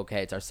 Like, oh,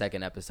 okay, it's our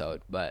second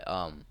episode, but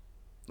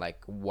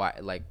like why?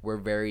 Like, we're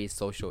very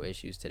social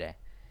issues today.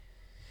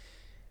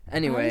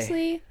 Anyway,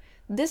 Honestly,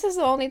 this is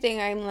the only thing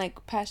I'm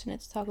like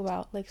passionate to talk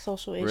about, like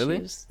social issues.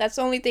 Really? That's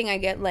the only thing I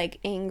get like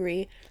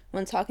angry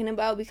when talking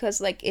about because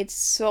like it's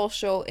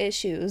social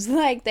issues.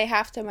 Like they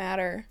have to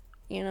matter,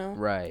 you know?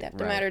 Right, They have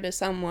to right. matter to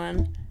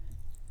someone.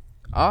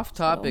 off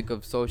topic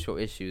of social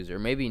issues, or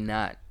maybe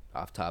not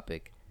off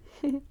topic,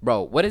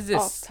 bro. What is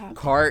Off this topic.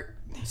 cart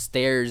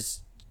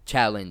stairs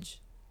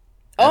challenge?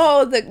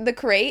 Oh, the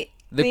crate.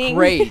 The thing.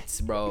 crates,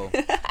 bro.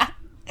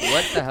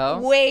 What the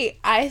hell? Wait,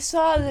 I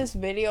saw this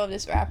video of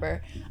this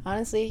rapper.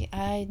 Honestly,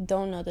 I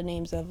don't know the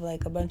names of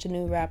like a bunch of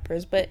new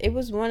rappers, but it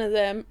was one of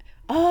them.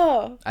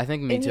 Oh, I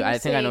think me And too. he I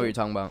was think I know what saying- you're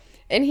talking about.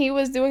 and he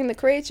was doing the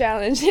crate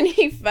challenge and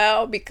he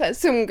fell because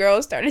some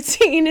girl started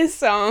singing his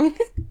song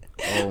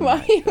Oh while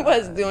my he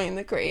was God. doing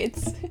the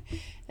crates.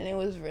 And it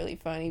was really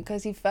funny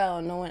because he fell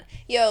and no one.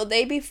 Yo,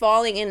 they be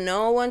falling and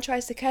no one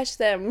tries to catch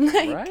them.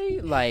 Like,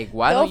 right? Like,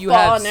 why they'll don't you fall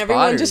have and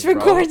everyone just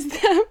spotters, bro?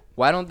 records them.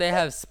 Why don't they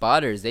have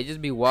spotters? They just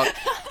be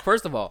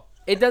First of all,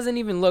 it doesn't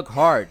even look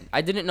hard.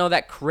 I didn't know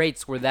that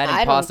crates were that I don't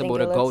think impossible it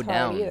to looks go hard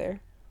down. either.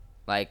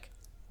 Like,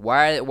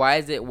 why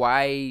is it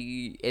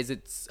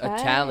a I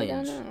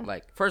challenge? don't know.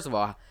 Like, first of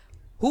all,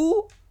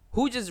 who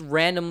just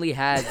randomly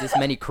has this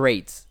many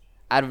crates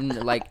out of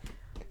like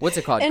what's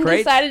it called? And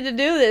Crates? decided to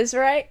do this,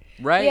 right?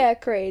 Right? Yeah,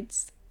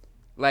 crates.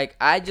 Like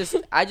I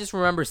just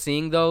remember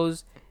seeing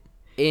those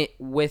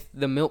with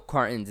the milk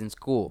cartons in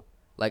school.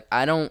 Like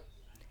I don't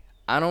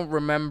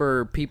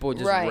remember people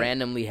just Right.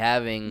 randomly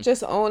having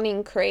Just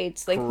owning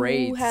crates. Like, who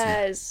Crates.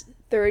 has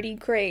 30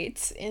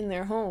 crates in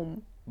their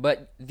home?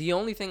 But the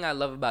only thing I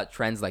love about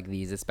trends like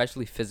these,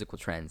 especially physical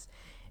trends,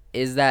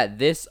 is that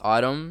this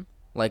autumn,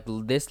 like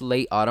this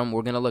late autumn,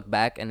 we're going to look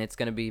back and it's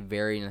going to be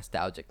very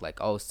nostalgic. Like,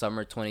 oh,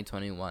 summer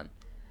 2021.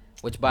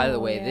 Which, by the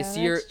way, yeah,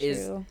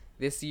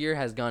 this year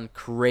has gone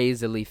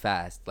crazily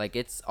fast. Like,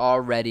 it's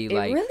already It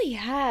like... really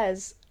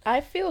has.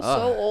 I feel so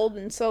Ugh. old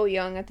and so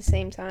young at the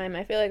same time.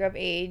 I feel like I've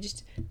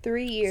aged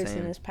 3 years Same.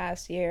 in this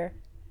past year.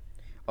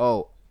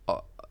 Oh,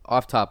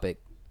 off topic.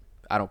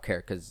 I don't care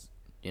because,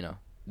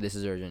 this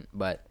is urgent.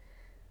 But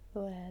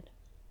Go ahead.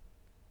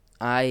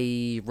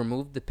 I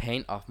removed the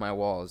paint off my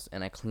walls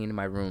and I cleaned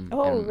my room.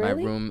 Oh, and my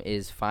really? room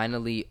is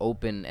finally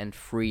open and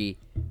free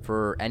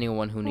for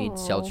anyone who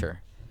needs Aw.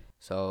 shelter.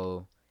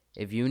 So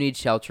if you need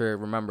shelter,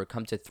 remember,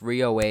 come to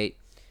 308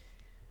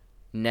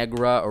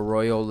 Negra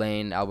Arroyo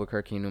Lane,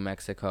 Albuquerque, New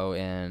Mexico,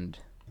 and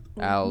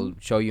I'll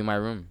show you my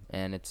room.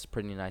 And it's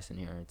pretty nice in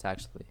here.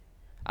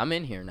 I'm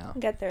in here now.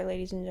 Get there,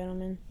 ladies and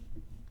gentlemen.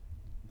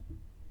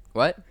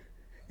 What?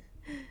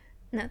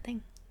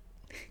 Nothing.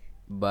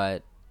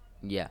 But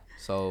yeah,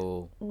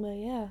 so But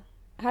yeah.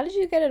 How did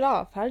you get it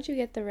off? How did you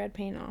get the red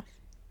paint off?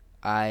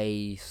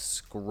 I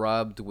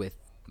scrubbed with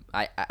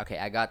I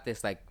got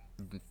this like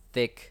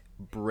thick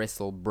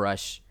bristle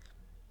brush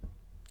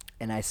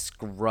and I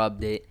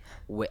scrubbed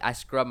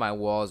my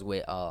walls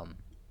with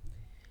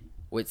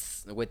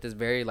this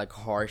very like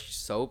harsh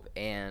soap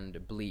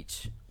and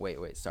bleach. Wait,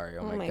 sorry.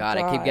 Oh my god,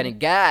 I keep getting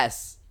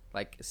gas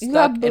like You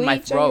got stuck in my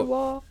bleach on your throat.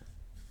 wall?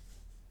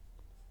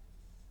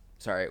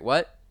 Sorry,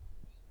 what?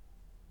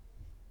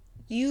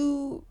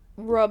 You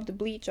rubbed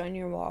bleach on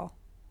your wall.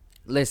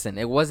 Listen,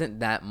 it wasn't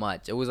that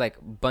much. It was like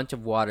a bunch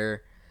of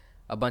water,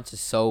 a bunch of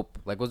soap,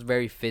 like it was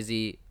very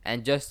fizzy,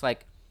 and just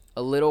like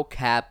a little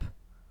cap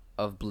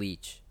of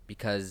bleach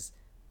because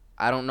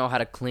I don't know how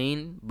to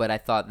clean, but I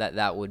thought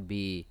that would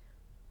be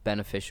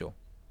beneficial.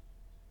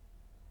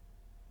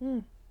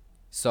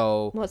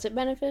 So Was it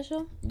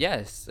beneficial?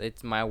 yes,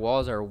 my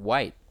walls are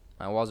white.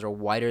 My walls are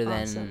whiter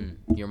Awesome.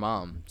 than your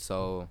mom.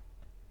 So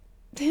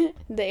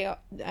They are.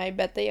 I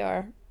bet they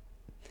are.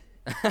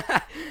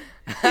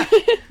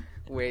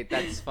 wait,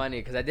 that's funny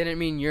because I didn't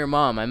mean your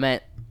mom. I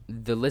meant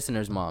the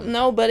listener's mom.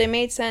 No, but it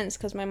made sense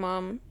because my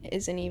mom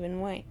isn't even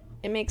white.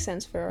 It makes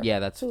sense for Yeah,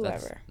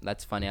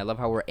 that's funny. I love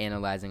how we're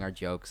analyzing our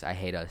jokes. I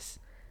hate us.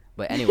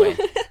 But anyway,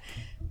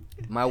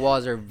 my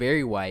walls are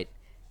very white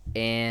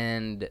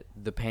and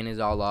the paint is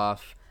all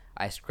off.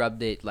 I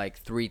scrubbed it like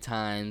 3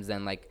 times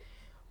and like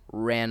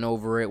ran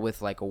over it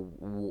with like a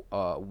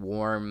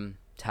warm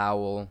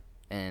towel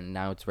and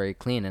now it's very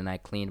clean and I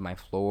cleaned my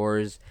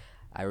floors.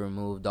 I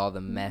removed all the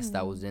mess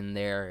that was in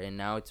there and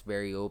now it's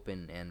very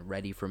open and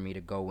ready for me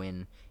to go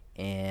in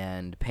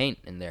and paint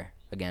in there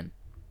again.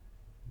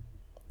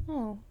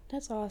 Oh,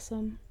 that's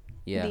awesome.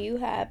 Yeah. Do you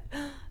have?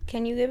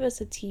 Can you give us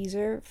a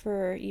teaser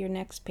for your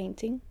next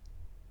painting?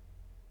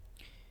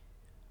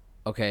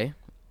 Okay.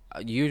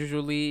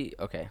 Usually,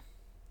 okay.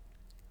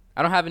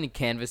 I don't have any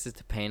canvases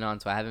to paint on,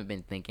 so I haven't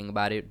been thinking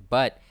about it.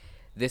 But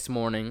this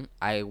morning,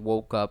 I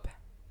woke up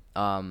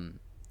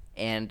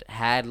and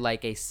had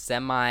like a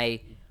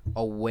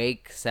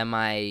semi-awake,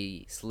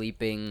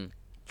 semi-sleeping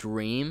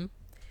dream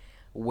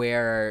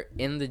where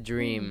in the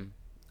dream,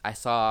 I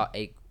saw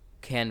a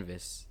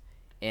canvas.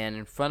 And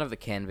in front of the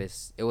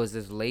canvas, it was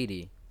this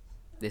lady,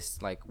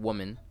 this like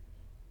woman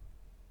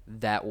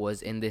that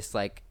was in this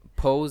like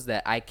pose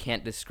that I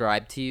can't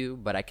describe to you,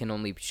 but I can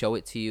only show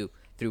it to you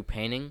through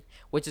painting,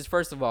 which is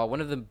first of all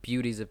one of the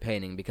beauties of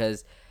painting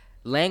because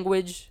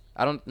language,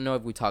 I don't know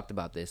if we talked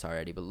about this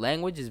already, but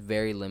language is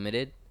very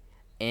limited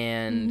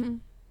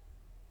and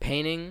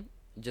painting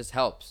just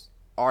helps.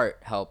 Art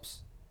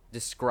helps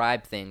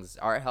describe things.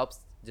 Art helps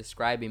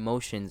describe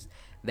emotions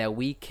that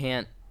we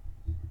can't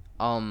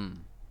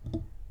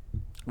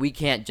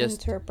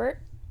just interpret.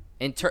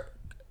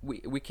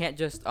 We can't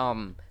just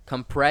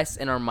compress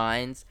in our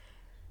minds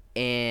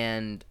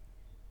and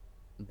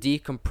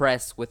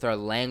decompress with our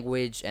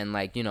language and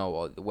like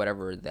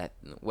whatever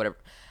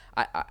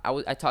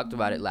I talked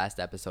about it last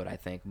episode I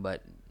think,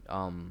 but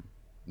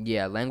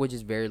yeah, language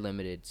is very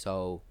limited,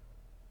 so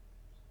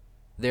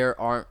there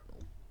aren't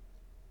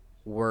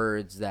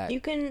words that You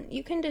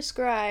can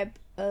describe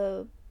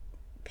a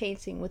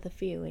painting with a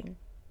feeling.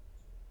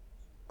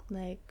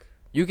 Like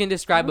you can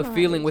describe I a don't know how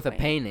to feeling with a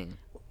explain. painting.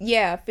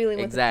 Yeah, feeling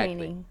with Exactly. a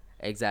painting.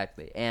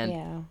 exactly. And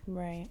Yeah,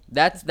 right.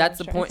 that's What I was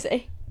the trying to point.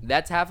 say.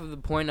 That's half of the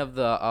point of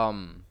the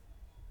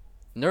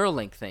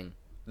Neuralink thing.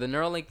 The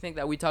Neuralink thing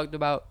that we talked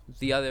about Oh my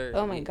the other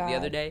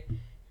god. day,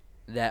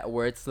 that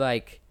where it's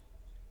like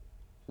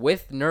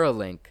with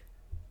Neuralink,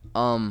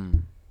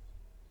 um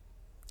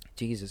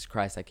Jesus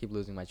Christ, I keep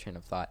losing my train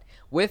of thought.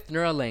 With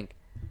Neuralink,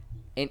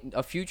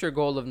 a future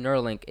goal of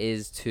Neuralink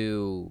is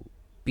to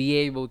be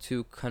able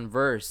to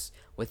converse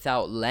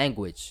without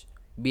language,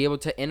 be able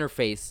to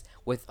interface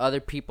with other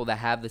people that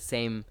have the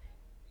same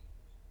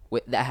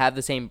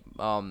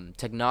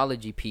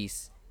technology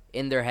piece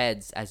in their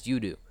heads as you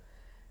do.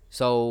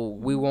 So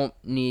we won't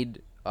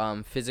need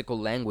physical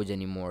language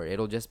anymore.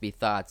 It'll just be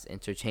thoughts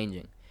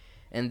interchanging,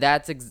 and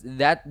that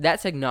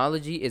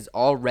technology is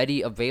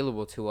already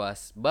available to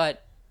us.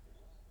 But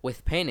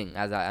with painting,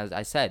 as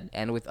I said,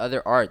 and with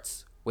other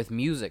arts, with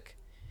music,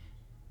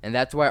 and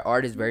that's why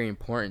art is very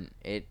important.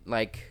 It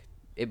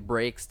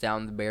breaks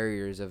down the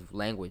barriers of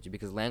language,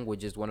 because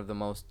language is one of the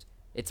most.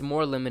 It's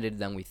more limited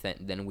than we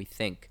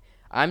think.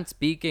 I'm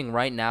speaking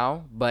right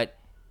now, but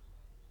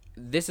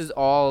this is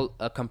all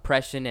a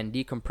compression and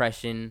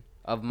decompression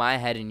of my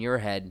head and your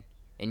head,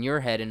 and your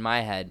head and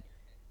my head,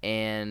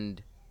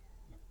 and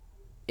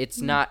it's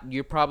not.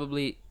 You're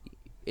probably.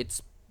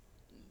 It's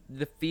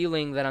the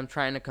feeling that I'm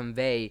trying to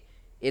convey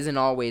isn't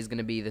always going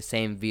to be the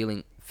same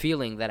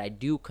feeling that I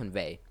do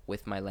convey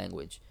with my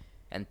language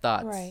and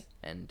thoughts. Right.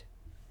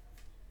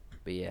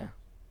 But yeah,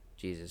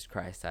 Jesus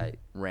Christ, I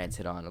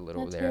ranted on a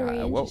little That's there.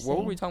 very What were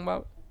we interesting. talking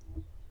about?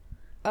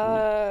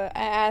 I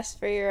asked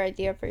for your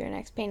idea for your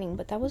next painting,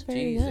 but that was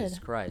very Jesus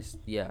good. Christ.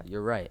 Yeah,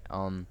 you're right.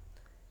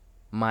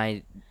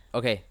 My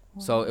okay,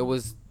 so it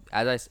was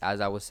as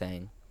I was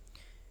saying,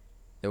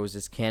 there was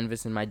this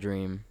canvas in my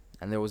dream,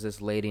 and there was this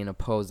lady in a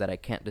pose that I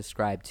can't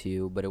describe to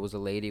you, but it was a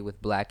lady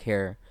with black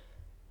hair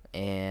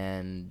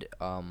and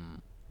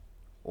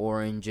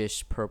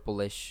orangish,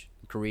 purplish,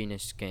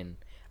 greenish skin.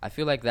 I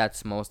feel like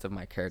that's most of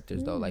my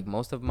characters though. Like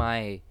most of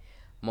my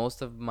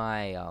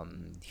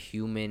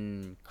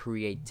human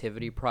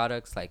creativity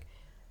products, like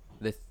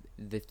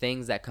the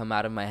things that come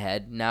out of my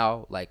head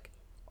now, like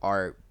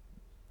are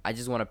I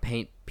just want to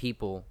paint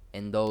people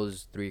in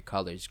those three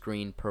colors: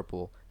 green,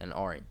 purple, and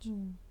orange.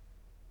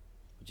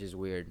 Which is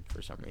weird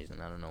for some reason.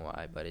 I don't know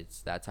why, but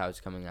that's how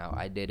it's coming out.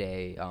 I did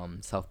a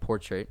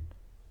self-portrait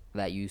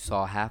that you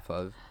saw half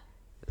of,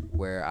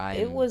 where I'm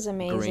It was green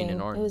amazing.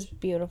 and orange. It was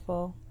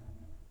beautiful.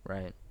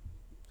 Right.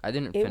 I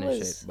didn't It finish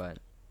was- it, but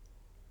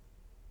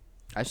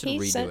I should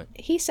redo it.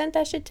 He sent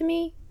that shit to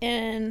me,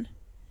 and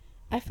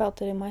I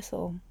felt it in my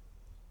soul.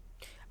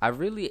 I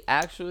really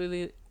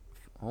actually,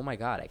 oh my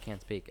god, I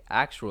can't speak.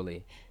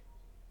 Actually,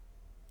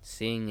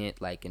 seeing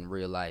it like in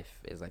real life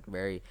is like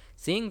very,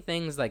 seeing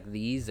things like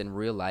these in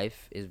real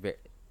life is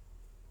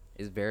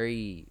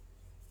very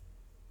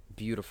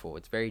beautiful.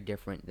 It's very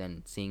different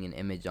than seeing an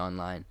image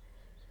online.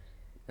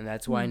 And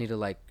that's why I need to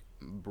like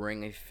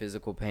bring a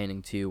physical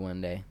painting to you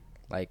one day.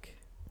 Like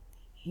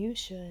You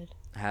should.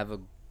 have a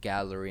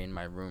gallery in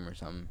my room or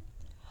something.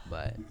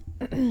 But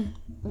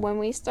When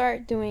we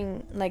start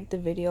doing like the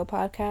video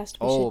podcast,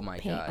 we Oh should my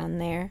paint God. on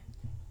there.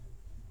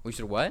 we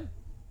should what?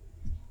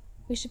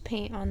 We should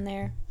paint on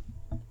there.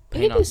 We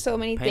Paint could on- do so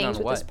many paint things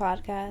on with this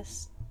what?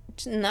 podcast.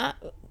 Just not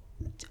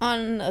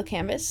on a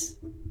canvas.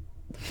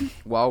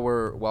 While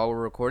we're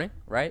recording,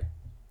 right?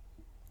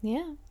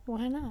 Yeah,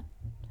 why not?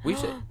 We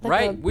should Like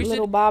right. a We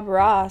little should Bob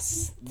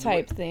Ross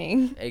type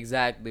thing.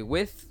 exactly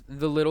with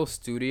the little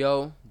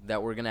studio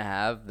that we're gonna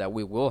have, that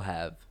we will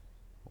have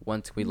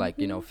once we like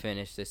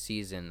finish this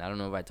season. I don't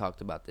know if I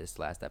talked about this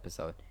last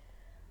episode,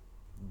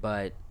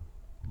 but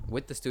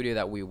with the studio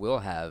that we will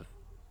have,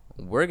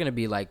 we're gonna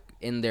be like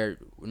in there,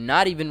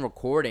 not even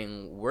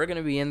recording. We're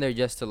gonna be in there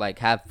just to like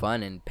have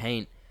fun and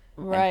paint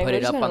Right, and put we're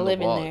it just up gonna on the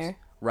live in walls. there.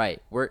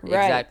 Right. We're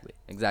Right.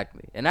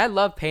 exactly. And I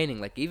love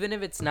painting. Like even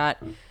if it's not,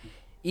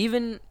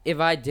 even if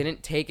I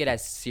didn't take it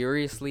as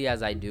seriously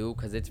as I do,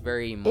 because it's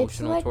very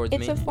emotional towards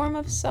it's me. a form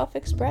of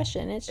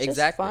self-expression. It's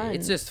Exactly.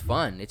 just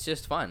fun. It's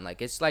just fun.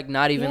 Like it's like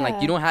not even like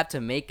Yeah. you don't have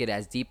to make it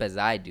as deep as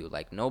I do.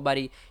 Like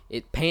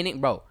painting,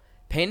 bro.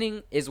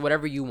 Painting is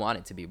whatever you want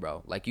it to be,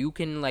 bro. Like you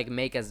can like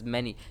make as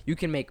many. You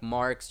can make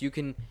marks.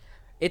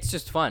 It's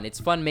just fun. It's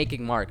fun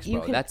making marks,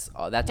 bro. That's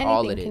all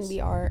it Anything is. can be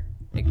art.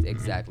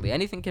 Exactly.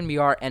 Anything can be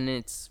art, and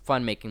it's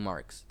fun making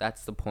marks.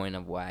 That's the point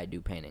of why I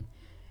do painting.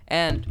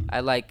 And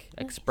I like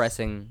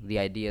expressing the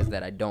ideas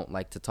that I don't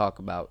like to talk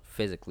about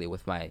physically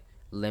with my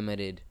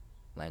limited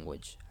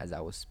language, as I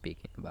was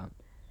speaking about.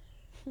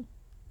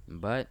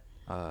 But,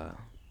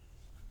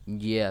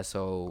 yeah,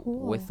 so Cool.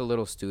 with the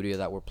little studio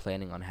that we're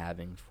planning on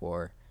having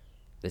for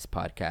this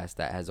podcast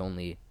that has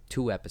only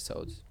 2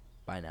 episodes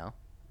by now.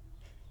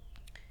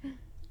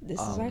 This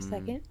is our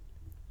second.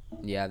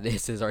 Yeah,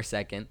 this is our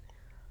second.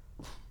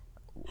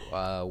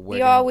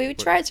 Y'all, we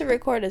tried to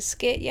record a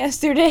skit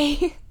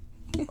yesterday.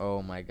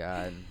 Oh my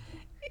god.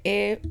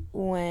 It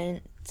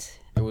went.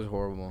 It was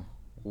horrible.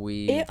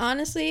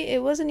 Honestly,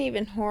 it wasn't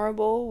even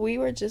horrible. We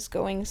were just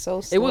going so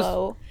It was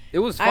slow. It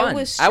was I fun.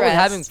 was I was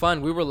having stressed.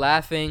 fun. We were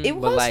laughing. It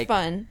but was like,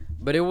 fun.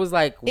 But it was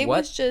like It what?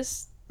 was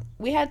just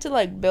we had to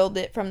like build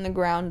it from the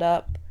ground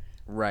up,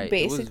 Right.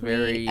 It was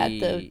basically at the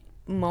very.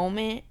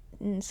 moment,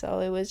 and so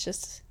it was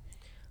just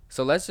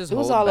So let's just it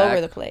was hold all over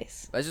back. the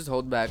place. Let's just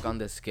hold back on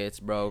the skits,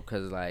 bro,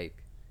 cause like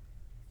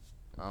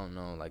I don't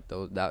know, like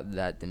those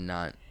that did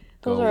not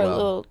Those go are a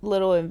well.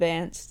 little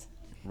advanced,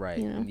 Right.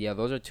 you know. Yeah,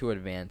 those are too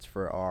advanced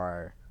for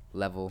our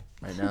level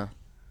right now.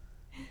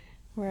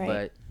 Right.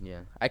 But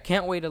yeah, I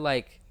can't wait to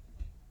like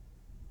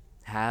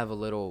have a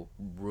little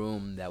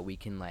room that we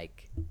can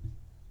like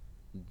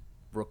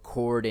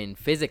record in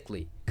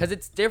physically, cause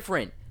it's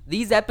different.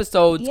 These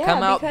episodes Yeah,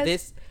 come out because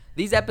this.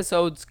 These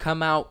episodes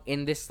come out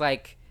in this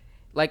like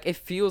it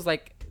feels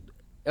like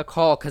a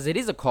call, cause it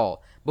is a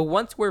call. But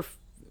once we're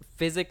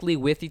physically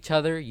with each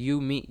other,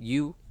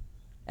 you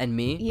and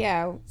me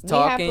yeah, we have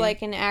talking,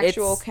 like an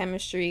actual it's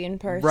chemistry in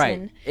right.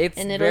 person, It's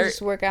and it'll very.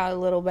 just work out a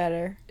little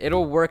better.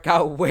 It'll work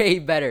out way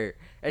better.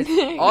 And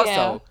also,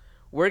 Yeah.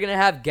 we're gonna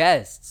have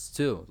guests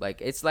too.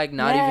 Like it's like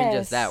not even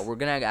just that. Yes. We're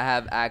gonna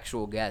have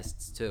actual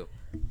guests too.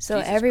 So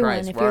Jesus everyone,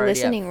 Christ, if we're you're already at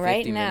listening right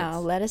 50 now,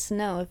 minutes. let us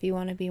know if you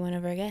want to be one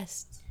of our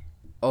guests.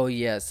 Oh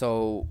yeah,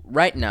 so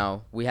right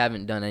now we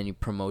haven't done any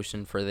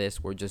promotion for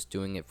this. We're just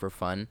doing it for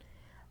fun.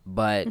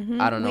 But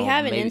I don't know. We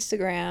have an maybe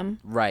Instagram.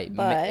 right.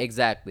 but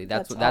Exactly.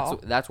 That's that's all.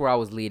 that's where I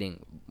was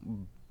leading.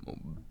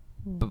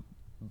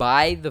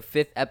 By the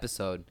 5th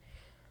episode,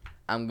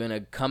 I'm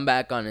gonna come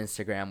back on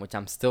Instagram, which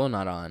I'm still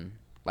not on.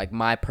 Like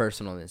my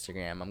personal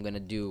Instagram. I'm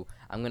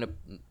gonna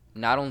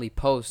not only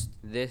post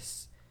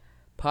this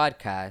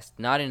podcast,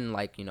 not in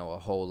like, you know, a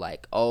whole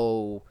like,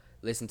 oh,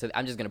 listen to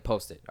I'm just gonna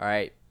post it, all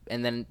right?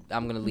 And then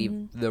I'm gonna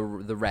leave the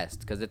rest,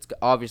 because it's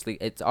obviously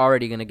it's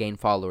already gonna gain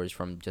followers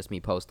from just me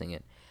posting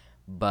it.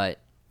 But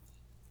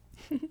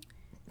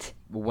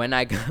when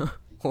I go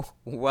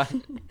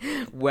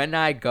when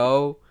I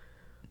go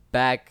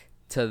back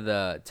to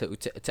the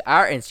to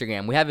our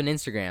Instagram, we have an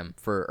Instagram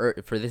for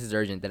This Is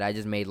Urgent that I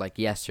just made like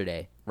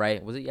yesterday,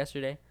 right? Was it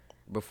yesterday?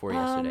 Before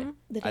yesterday.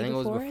 The day I think it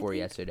was before, I before think.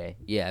 yesterday.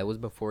 Yeah, it was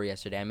before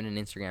yesterday. I made an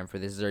Instagram for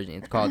This Is Urgent.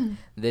 It's called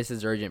This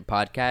Is Urgent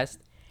Podcast.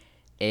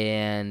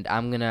 And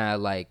I'm gonna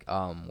like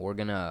we're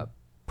gonna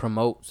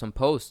promote some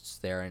posts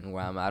there, and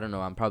I don't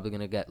know, I'm probably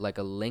gonna get like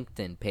a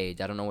LinkedIn page.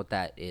 I don't know what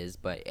that is,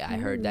 but I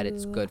heard that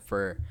it's Ooh. good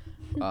for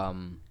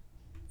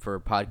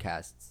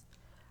podcasts.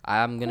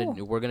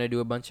 Cool. We're gonna do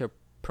a bunch of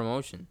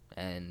promotion,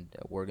 and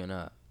we're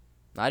gonna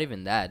not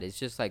even that. It's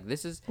just like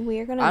this is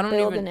We're I gonna don't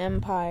build even- an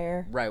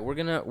empire. right. We're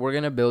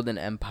gonna build an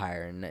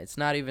empire, and it's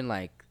not even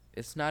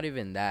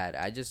that.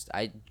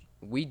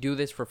 We do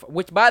this for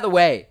which, by the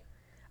way,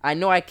 I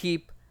know I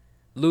keep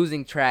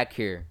losing track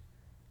here,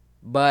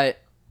 but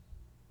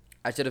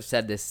I should have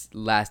said this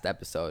last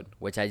episode,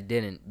 which I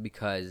didn't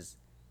because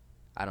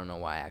I don't know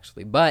why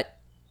actually, but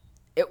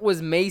it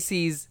was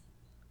Macy's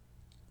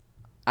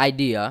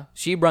idea.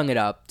 She brung it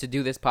up to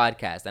do this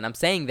podcast, and I'm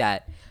saying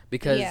that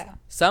because Yeah.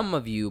 some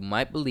of you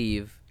might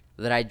believe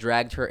that I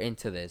dragged her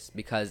into this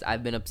because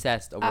I've been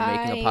obsessed over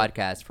making a I-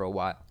 podcast for a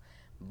while.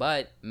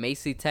 But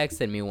Macy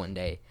texted me one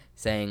day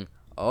saying,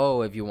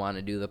 "Oh, if you want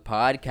to do the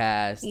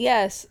podcast."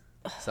 Yes.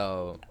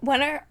 So,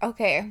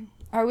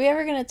 Are we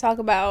ever gonna talk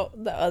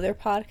about the other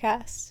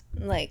podcast,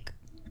 like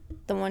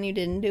the one you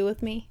didn't do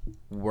with me?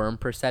 worm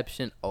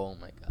perception. Oh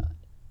my god.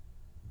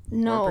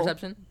 No, Worm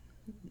perception?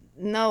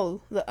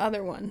 no, the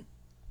other one.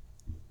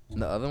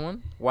 The other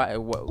one? Why?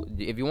 What?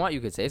 If you want, you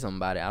could say something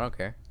about it. I don't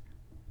care.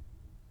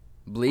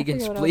 Bleak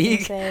and I forget what I was gonna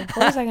spleak. say.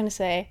 What was I gonna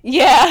say?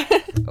 Yeah.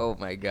 Oh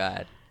my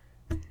god.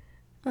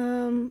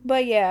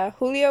 But yeah,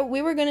 Julio,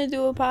 we were gonna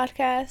do a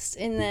podcast,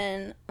 and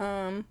then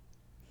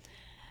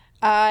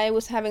I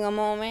was having a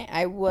moment.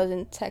 I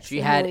wasn't texting.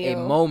 She had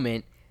Julio. a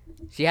moment.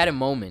 She had a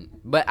moment,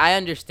 but I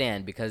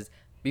understand because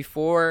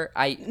before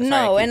I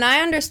No, and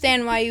I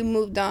understand why you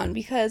moved on,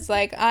 because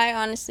like I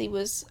honestly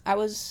was I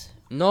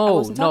no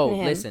wasn't talking to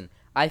him, listen.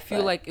 I feel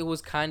but- like it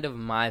was kind of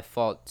my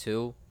fault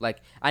too.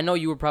 Like I know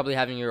you were probably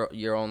having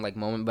your own like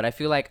moment, but I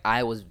feel like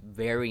I was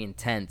very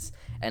intense,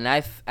 and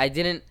I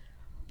didn't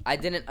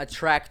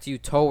attract you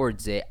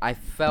towards it. I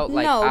felt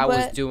like No, I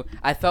was but- doing.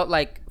 I felt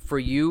like for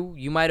you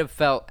might have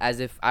felt as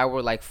if I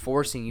were like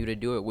forcing you to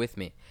do it with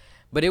me,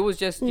 but it was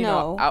just you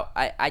know No.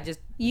 I just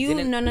You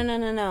didn't.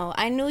 no.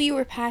 I knew you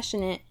were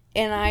passionate,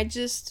 and I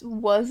just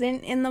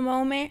wasn't in the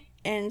moment,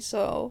 and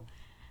so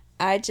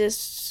I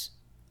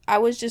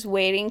was just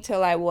waiting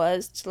till I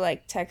was to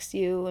like text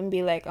you and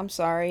be like, I'm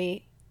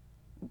sorry,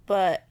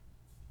 but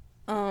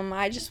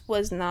I just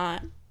was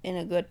not in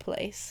a good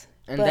place.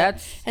 And But-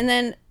 that's and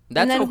then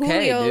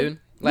okay, Julio, dude.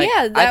 Like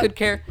yeah, I could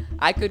care.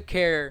 I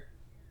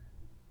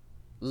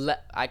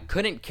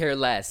couldn't care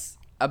less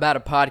about a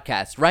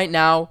podcast right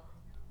now,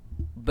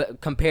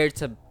 but compared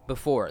to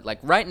before. Like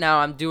right now,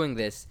 I'm doing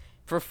this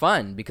for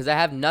fun because I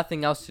have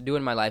nothing else to do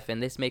in my life,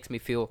 and this makes me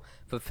feel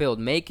fulfilled.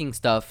 Making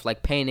stuff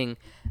like painting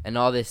and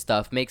all this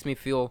stuff makes me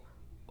feel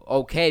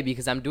okay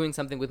because I'm doing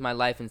something with my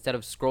life instead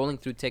of scrolling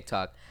through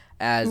TikTok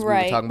as we were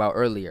Right. talking about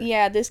earlier.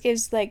 Yeah, this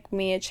gives like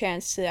me a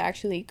chance to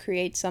actually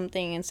create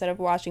something instead of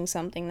watching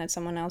something that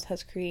someone else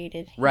has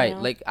created. you Right.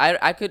 know?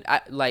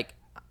 Like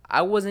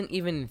I wasn't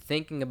even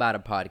thinking about a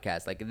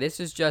podcast. Like, this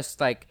is just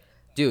like,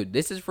 dude,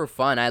 this is for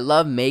fun. I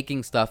love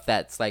making stuff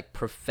that's like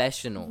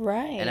professional.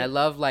 Right. And I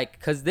love like,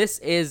 because this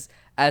is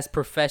as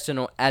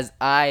professional as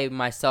I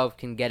myself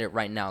can get it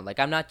right now. Like,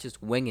 I'm not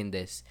just winging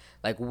this.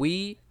 Like,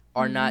 we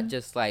are not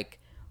just like,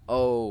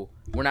 oh,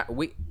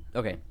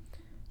 okay.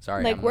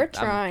 Sorry. Like, we're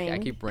trying. I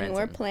keep ranting. And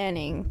we're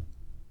planning.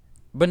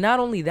 But not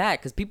only that,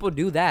 because people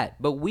do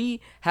that, but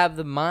we have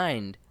the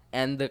mind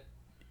and the.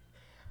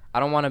 I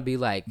don't want to be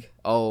like,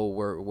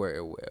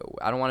 oh,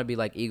 I don't want to be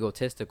like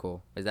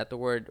egotistical. Is that the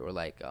word? Or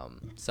like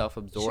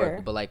self-absorbed.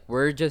 Sure. But like,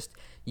 we're just,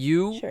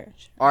 you Sure.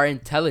 are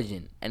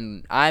intelligent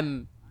and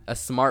I'm a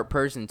smart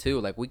person too.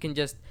 Like, we can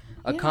just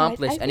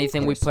accomplish I think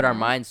anything we we're put our smart.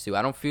 minds to.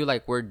 I don't feel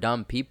like we're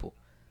dumb people.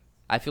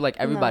 I feel like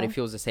everybody No.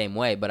 feels the same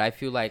way, but I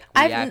feel like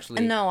we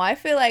actually. No, I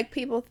feel like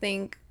people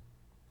think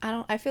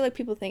I feel like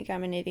people think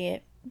I'm an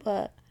idiot,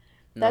 but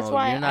that's No,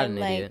 why you're not I an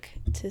like idiot.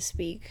 to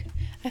speak.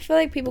 I feel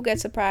like people get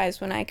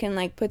surprised when I can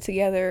like put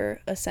together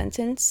a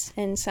sentence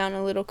and sound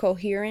a little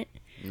coherent.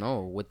 No,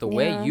 with the Yeah.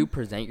 way you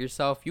present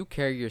yourself, you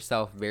carry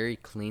yourself very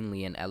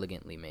cleanly and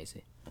elegantly,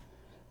 Macy.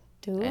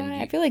 Do And I?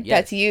 you- I feel like yes.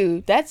 that's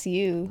you. That's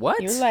you.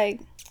 What? You're like,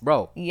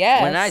 Bro,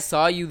 yes. when I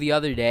saw you the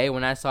other day,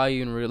 when I saw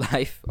you in real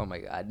life, oh my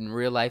God, in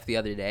real life the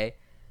other day,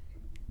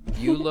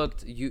 you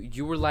looked,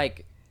 you were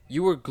like,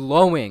 you were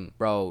glowing,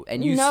 bro,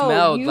 and you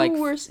smelled like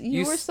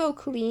you were so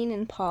clean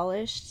and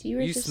polished. You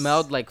were you just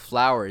smelled like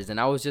flowers, and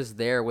I was just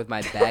there with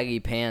my baggy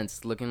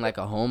pants, looking like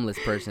a homeless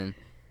person.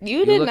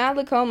 You did looked- not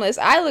look homeless.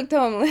 I looked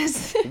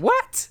homeless.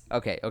 What?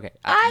 Okay,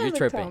 I you're looked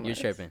tripping, homeless.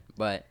 you're tripping.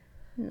 But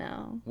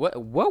No.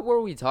 what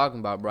were we talking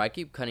about, bro? I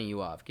keep cutting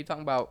you off. Keep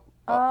talking about.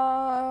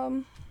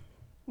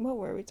 What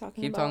were we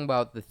talking Keep about? talking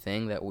about the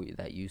thing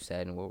that you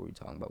said, and what were we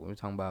talking about? We were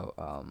talking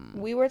about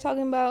We were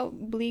talking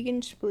about Bleeg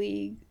and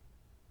Spleeg.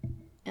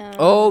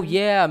 Oh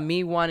yeah,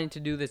 me wanting to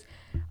do this.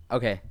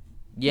 Okay,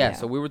 yeah. Yeah.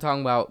 So we were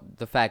talking about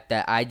the fact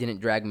that I didn't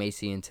drag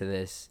Macy into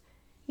this.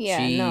 Yeah,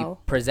 She no.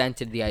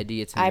 presented the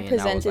idea to me. I and was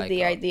presented like,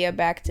 the oh. idea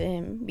back to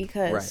him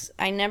because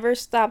I never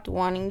stopped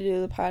wanting to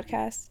do the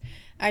podcast.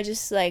 I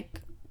just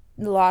like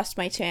lost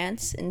my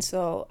chance, and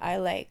so I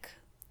like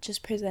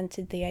just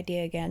presented the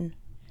idea again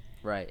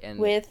Right, and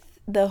with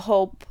the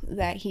hope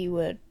that he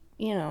would,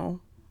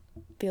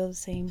 feel the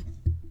same.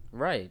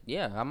 right,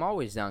 yeah. I'm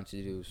always down to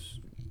do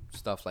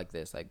stuff like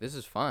this. Like, this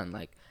is fun.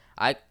 Like,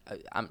 I'm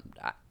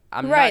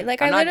Right, not,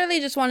 like I'm I not- literally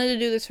just wanted to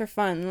do this for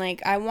fun.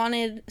 Like I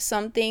wanted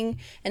something,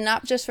 and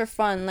not just for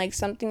fun, like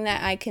something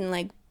that I can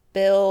like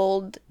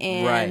build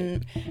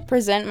and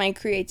present my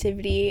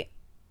creativity,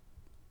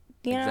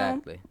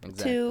 exactly.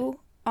 to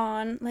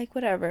on like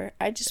whatever.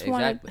 I just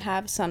want Exactly. to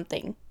have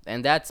something.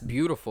 And that's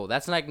beautiful.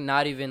 That's like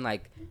not even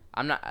like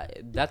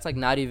that's like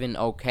not even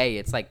okay.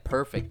 It's like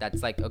perfect.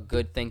 That's like a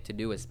good thing to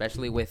do,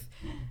 especially with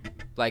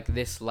like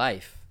this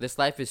life. This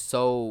life is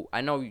so,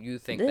 I know you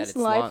think that This it's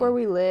life long, where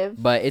we live,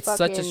 but it's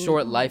such a fucking-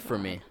 short oh my life for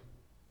God. me.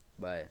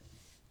 But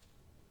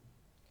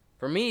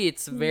for me,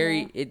 it's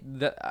very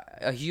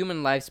a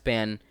human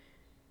lifespan.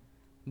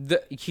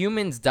 The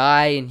humans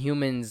die and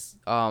humans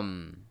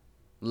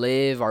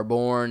live, are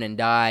born and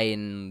die,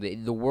 and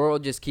the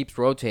world just keeps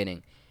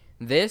rotating.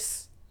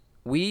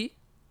 We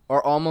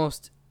are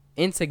almost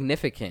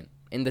insignificant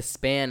in the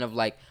span of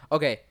like,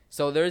 okay,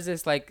 so there's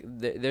this like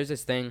there's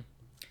this thing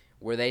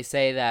where they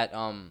say that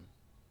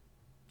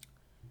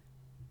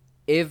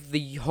if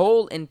the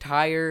whole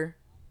entire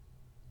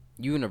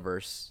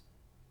universe,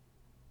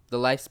 the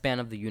lifespan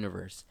of the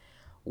universe,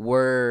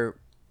 were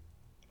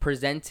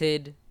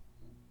presented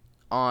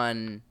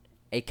on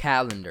a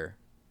calendar,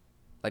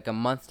 like a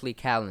monthly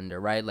calendar,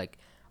 right? Like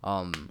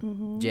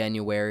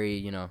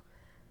January,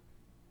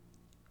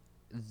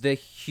 the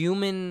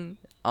human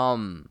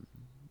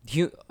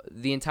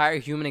the entire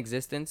human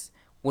existence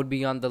would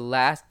be on the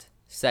last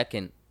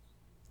second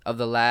of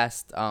the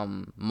last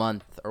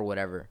month or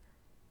whatever,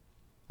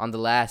 on the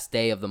last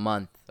day of the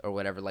month or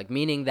whatever, like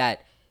meaning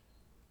that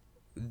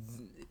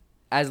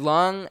as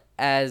long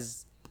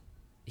as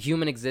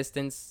human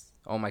existence,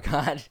 oh my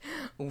God,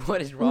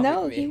 what is wrong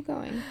No, with me? keep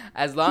going.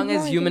 As long Keep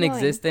as going, human keep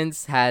going.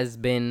 existence has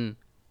been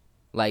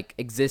like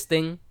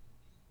existing,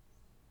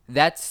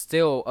 that's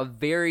still a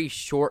very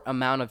short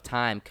amount of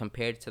time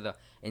compared to the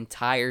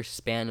entire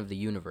span of the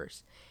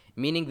universe.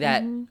 Meaning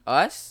that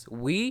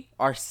we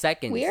are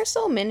seconds. We are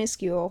so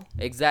minuscule.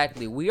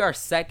 Exactly. We are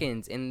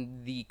seconds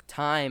in the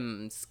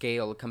time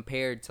scale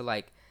compared to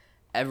like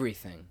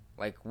everything.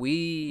 Like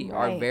we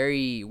are Right.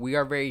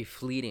 very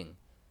fleeting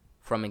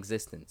from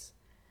existence.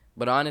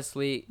 But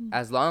honestly,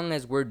 as long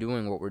as we're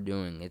doing what we're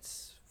doing,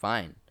 it's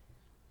fine.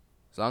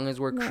 As long as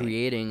we're Right.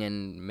 creating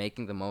and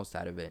making the most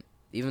out of it.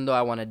 Even though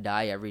I want to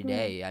die every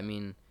day, I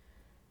mean,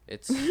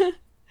 it's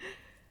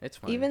it's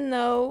fine. Even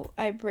though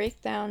I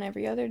break down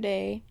every other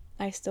day,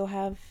 I still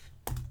have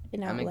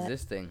an I'm outlet.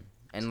 existing.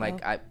 And So-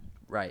 like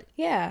right.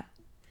 Yeah.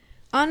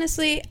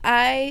 Honestly,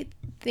 I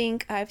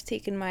think I've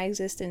taken my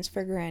existence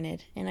for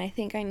granted, and I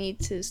think I need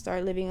to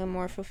start living a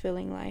more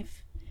fulfilling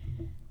life.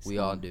 We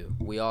all do.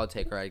 We all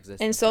take our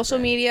existence. And for social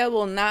granted. media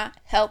will not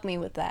help me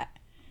with that.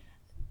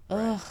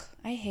 Right. Ugh,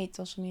 I hate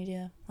social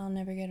media. I'll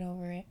never get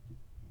over it.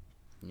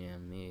 Yeah,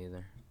 me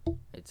either.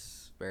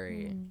 It's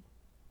very. Mm.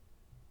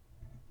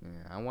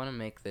 Yeah, I want to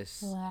make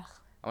this. Ugh.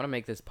 I want to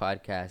make this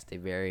podcast a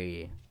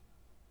very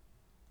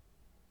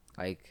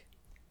like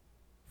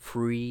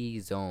free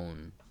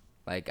zone.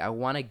 Like I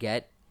want to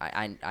get.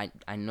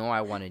 I know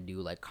I want to do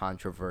like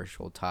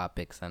controversial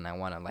topics and I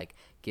want to like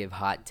give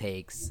hot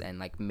takes and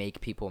like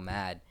make people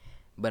mad,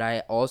 but I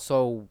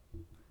also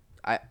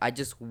I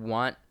just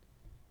want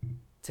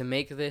to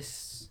make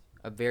this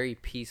a very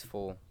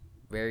peaceful,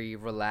 very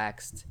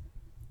relaxed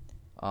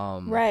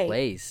Right.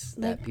 place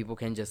that Like, people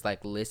can just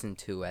like listen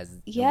to as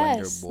when yes,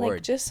 they're like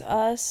bored, just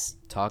us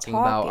talking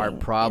about our talking.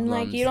 And problems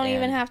like you don't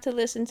even and have to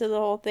listen to the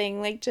whole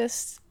thing. Like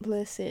just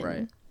listen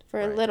right,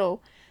 for a right.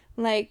 little.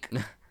 Like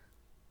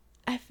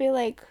I feel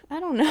like I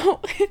don't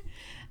know.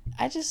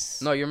 I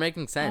just No, you're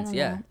making I sense. don't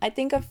Yeah. know. I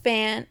think a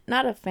fan,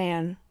 not a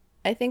fan.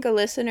 I think a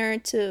listener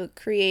to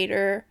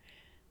creator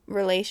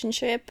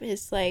relationship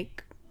is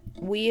like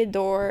we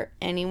adore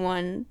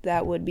anyone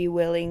that would be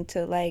willing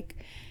to like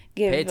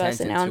Pay give us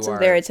an attention ounce to of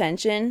their our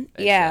attention.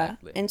 Yeah.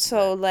 exactly. And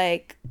so Exactly.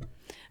 like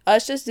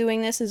us just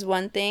doing this is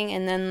one thing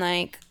and then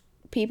like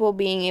people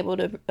being able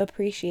to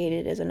appreciate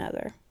it is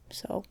another.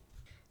 So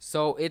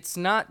So it's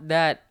not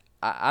that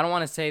I don't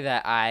want to say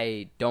that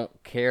I don't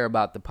care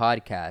about the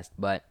podcast,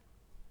 but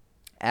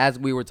as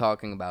we were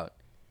talking about,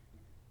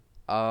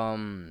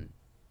 um,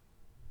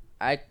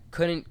 I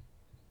couldn't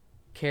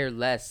care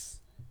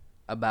less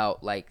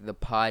about like the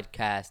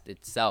podcast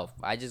itself.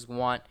 I just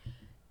want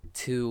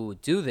to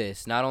do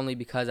this not only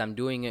because I'm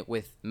doing it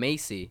with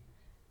Macy,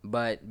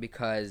 but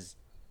because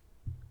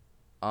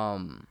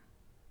um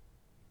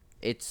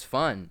it's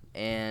fun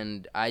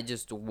and I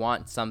just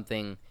want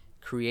something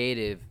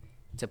creative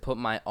to put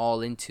my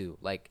all into.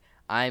 Like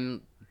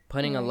I'm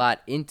putting a right.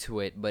 lot into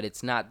it, but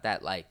it's not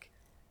that like,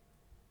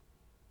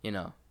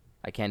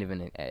 I can't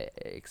even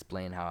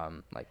explain how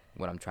I'm like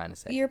what I'm trying to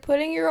say. You're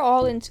putting your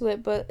all into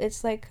it, but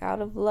it's like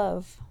out of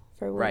love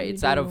for what Right, you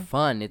it's out of do.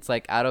 fun. It's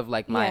like out of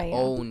like Yeah, my yeah.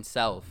 own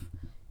self.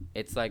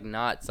 It's like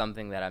not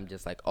something that I'm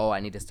just like, "Oh, I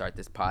need to start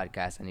this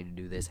podcast. I need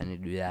to do this. I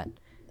need to do that."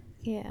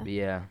 Yeah. But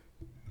yeah.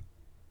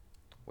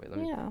 Wait, let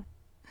me Yeah.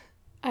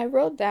 I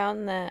wrote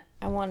down that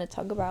I want to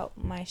talk about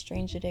My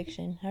Strange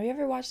Addiction. Have you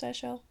ever watched that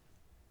show?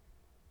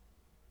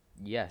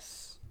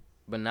 Yes.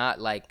 But not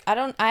like I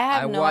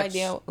have I no watched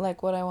idea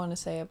like what I want to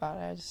say about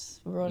it. I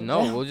just wrote it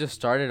No, down. we'll just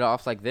start it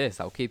off like this.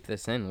 I'll keep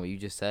this in what you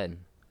just said.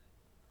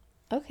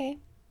 Okay.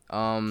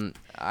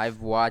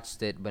 I've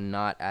watched it, but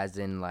not as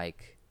in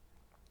like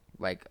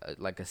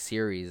a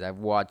series. I've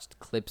watched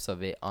clips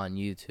of it on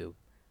YouTube,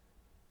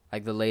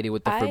 like the lady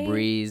with the I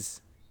Febreze.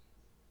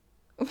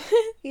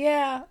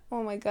 Yeah.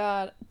 Oh my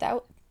god.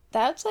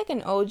 That's like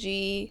an OG.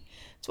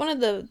 It's one of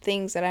the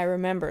things that I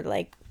remember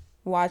like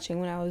watching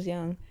when I was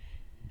young.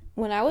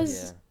 When I Yeah,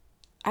 was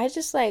I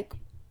just like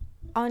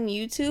on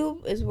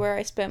YouTube is where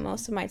I spent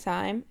most of my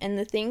time and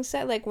the things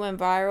that like went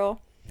viral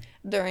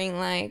during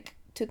like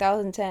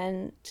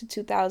 2010 to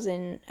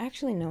 2000,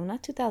 actually no,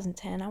 not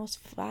 2010. I was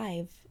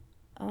 5.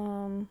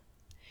 Um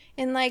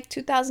in like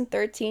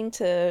 2013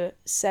 to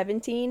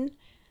 17,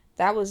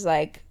 that was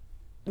like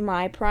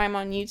my prime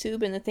on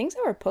YouTube and the things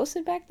that were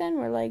posted back then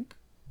were like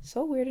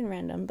so weird and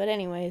random. But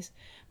anyways,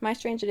 My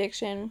Strange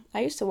Addiction,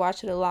 I used to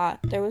watch it a lot.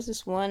 There was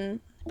this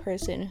one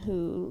person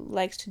who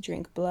likes to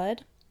drink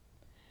blood.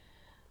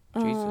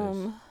 Jesus.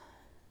 Um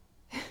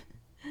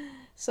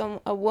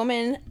a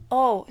woman,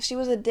 oh, she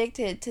was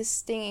addicted to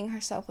stinging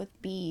herself with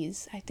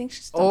bees. I think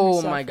she stung Oh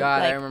herself my with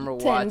God, I like remember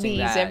 10 watching bees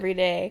that. every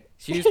day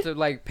She used to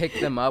like pick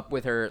them up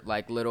with her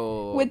like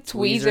little with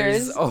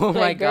tweezers. tweezers. Oh my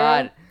Like, girl,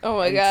 God, oh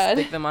my and god.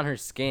 stick them on her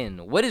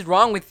skin. What is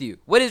wrong with you?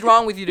 What is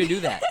wrong with you to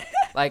do that?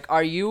 Like,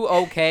 are you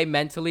okay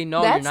mentally?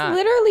 No, you're That's not.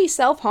 literally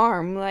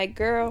self-harm. Like,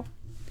 girl,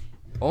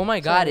 Oh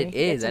my God, sorry, it get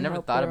is. I some never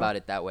help, thought girl. about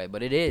it that way,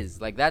 but it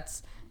is. Like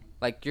that's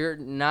like you're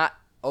not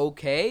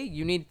okay.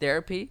 You need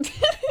therapy.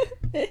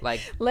 Like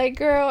Like,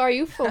 girl, are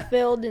you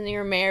fulfilled in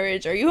your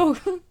marriage? Are you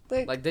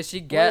like does she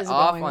what get is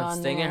off going on on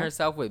stinging there?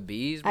 herself with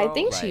bees, bro? I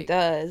think she Like,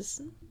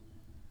 does.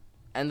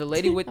 and the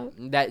lady with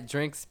that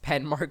drinks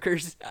pen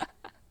markers,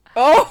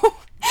 Oh.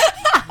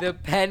 the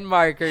pen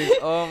markers.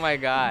 Oh my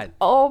God.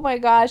 Oh my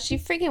gosh, she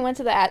freaking went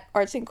to the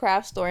arts and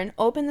crafts store and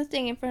opened the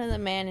thing in front of the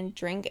man and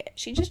drank it.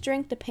 She just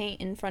drank the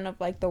paint in front of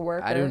like the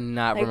worker. I do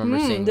not Like, remember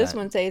seeing this that.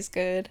 one tastes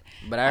good.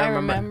 But I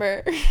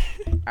remember.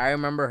 I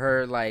remember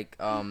her like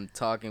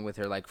talking with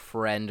her like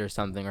friend or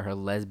something or her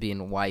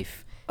lesbian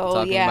wife Oh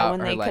talking yeah, about when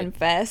her they like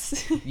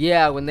confess.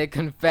 yeah, when they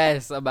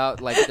confess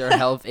about like their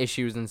health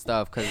issues and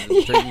stuff cuz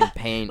drinking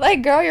paint.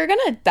 Like, girl, you're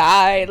gonna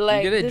die.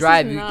 Like, You're gonna this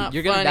drive. is not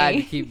You're gonna die if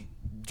you funny. keep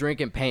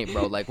drinking paint,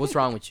 bro. Like, what's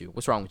wrong with you?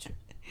 What's wrong with you?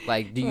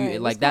 Like, do you Right,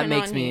 what's like that going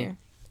makes on me here?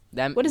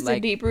 that What is the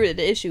like deep-rooted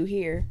issue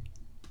here?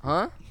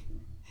 huh?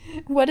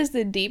 What is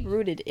the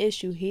deep-rooted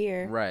issue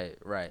here? Right,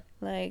 right.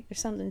 Like, there's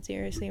something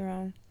seriously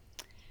wrong.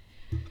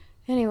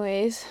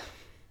 Anyways,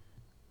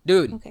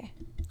 Dude, okay.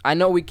 I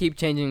know we keep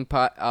changing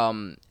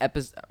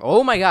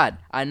Oh my God,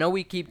 I know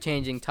we keep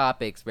changing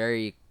topics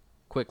very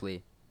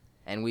quickly,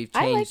 and we've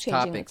I like changed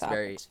changing the topics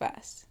very. topics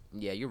fast.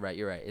 Yeah, you're right.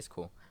 You're right. It's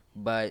cool,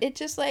 but It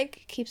just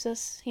like keeps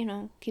us,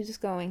 keeps us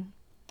going.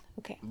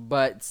 Okay.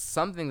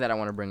 something that I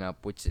want to bring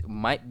up, which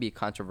might be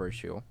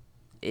controversial,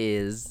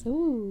 is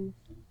Ooh.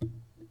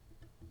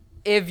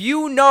 if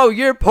you know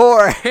you're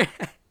poor,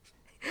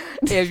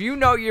 if you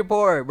know you're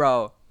poor,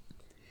 bro,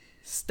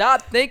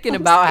 stop thinking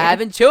about scared.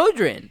 having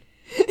children.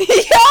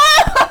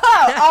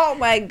 Oh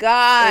my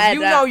god. If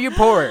you know you're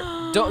poor,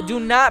 do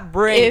not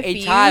bring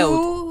a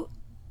child.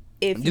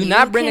 Do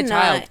not bring a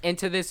child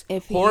into this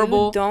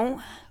horrible. You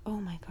don't. Oh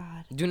my god.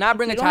 Do not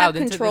bring you a child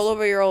don't have into control this.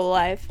 over your whole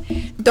life.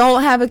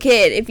 Don't have a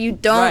kid if you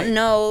don't Right.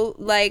 know.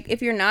 Like,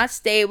 if you're not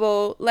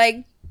stable,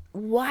 like,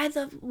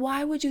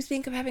 why would you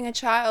think of having a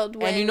child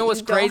when you know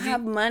what's don't crazy?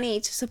 have money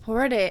to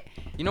support it?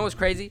 You know what's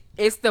crazy?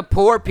 It's the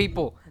poor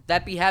people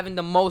that be having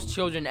the most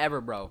children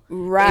ever, bro.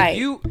 Right.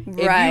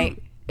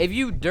 Right. If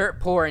you dirt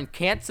poor and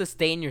can't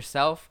sustain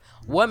yourself,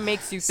 what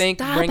makes you think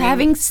Stop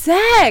having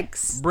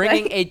sex?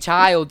 bringing Like, a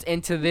child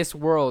into this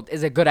world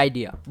is a good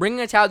idea?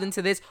 Bringing a child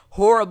into this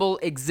horrible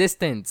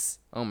existence.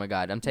 Oh my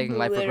God, I'm taking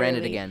life for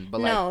granted literally. again.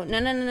 But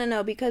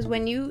No. Because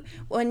when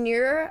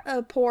you're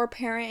a poor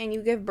parent and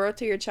you give birth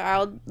to your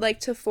child, like,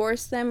 to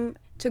force them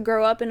to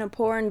grow up in a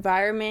poor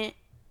environment,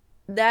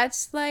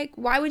 that's like,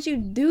 why would you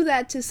do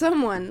that to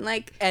someone?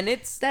 Like,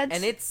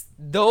 it's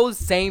those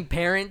same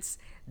parents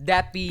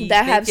that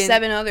have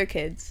 7 other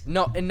kids.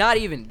 No, and not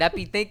even that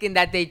be thinking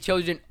that their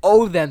children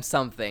owe them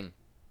something.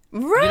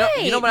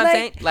 Right. You know what I'm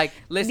saying? Like,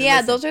 listen. Yeah,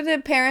 listen. those are the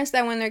parents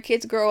that when their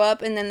kids grow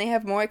up and then they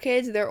have more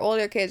kids, their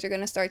older kids are going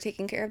to start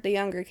taking care of the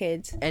younger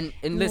kids. And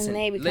And listen,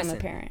 then they become listen,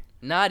 a parent.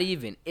 Not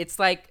even. It's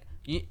like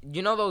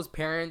you know those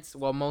parents.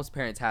 Well, most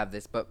parents have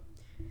this, but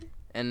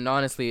and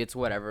honestly, it's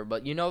whatever.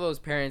 But you know those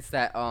parents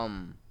that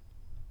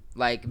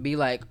like be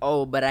like,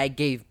 oh, but I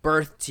gave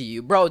birth to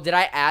you, bro. Did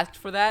I ask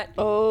for that?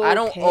 I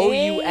don't owe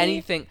you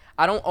anything.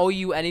 I don't owe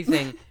you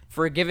anything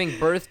for giving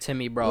birth to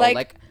me, bro.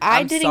 Like I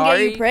I'm didn't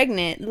sorry. get you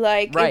pregnant.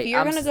 Like, Right, if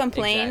you're gonna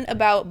complain exactly.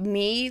 about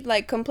me,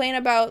 like, complain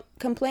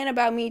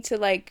about me to,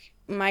 like,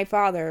 my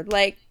father.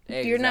 Like,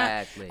 you're not.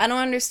 Exactly. I don't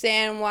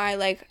understand why,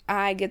 like,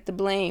 I get the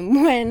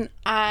blame when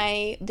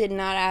I did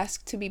not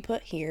ask to be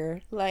put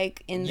here,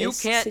 like, in this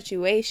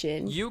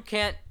situation. You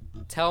can't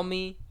tell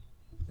me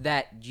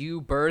that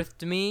you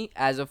birthed me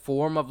as a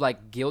form of,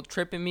 like, guilt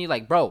tripping me.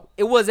 Like, bro,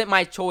 it wasn't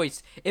my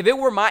choice. If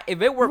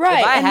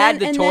I had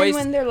the choice,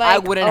 when they're like, I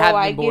wouldn't have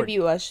been bored. Give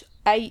you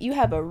you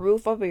have a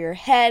roof over your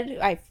head.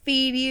 I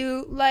feed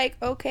you. Like,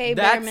 okay,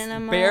 bare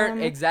minimum. Bare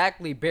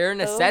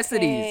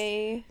necessities.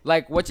 Okay.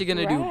 Like, what you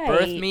gonna do?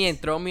 Birth me Right. and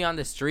throw me on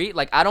the street?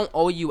 Like, I don't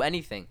owe you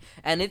anything.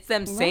 And it's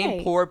them same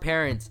Right. poor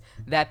parents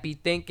that be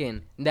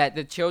thinking that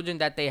the children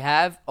that they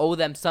have owe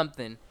them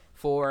something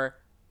for.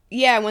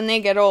 Yeah, when they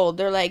get old,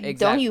 they're like, don't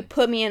Exactly. you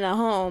put me in a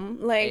home.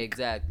 Like,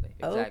 Exactly.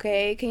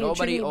 okay, can you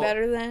treat me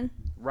better then?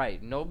 Right.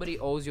 Nobody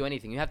owes you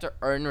anything. You have to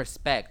earn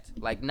respect.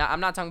 Like, I'm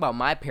not talking about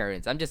my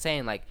parents. I'm just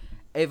saying, like,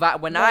 if I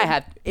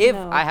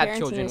have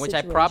children, which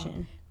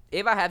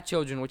if I have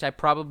children, which I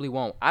probably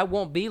won't, I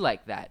won't be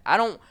like that.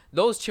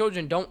 Those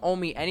children don't owe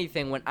me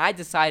anything when I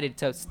decided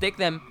to stick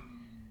them.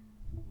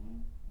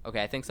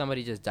 Okay, I think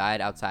somebody just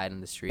died outside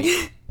in the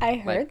street. I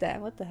heard that.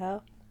 What the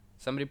hell?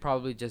 Somebody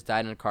probably just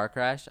died in a car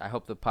crash. I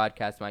hope the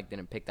podcast mic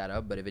didn't pick that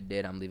up, but if it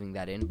did, I'm leaving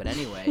that in. But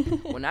anyway,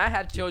 when I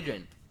have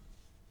children,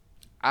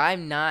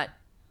 I'm not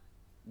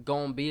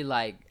gonna be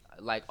like,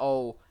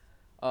 oh,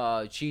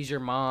 she's your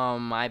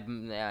mom.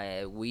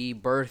 We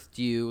birthed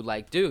you.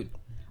 Like, dude,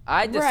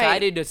 I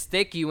decided to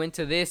stick you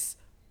into this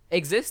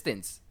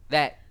existence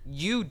that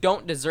you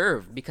don't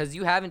deserve because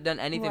you haven't done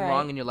anything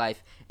wrong in your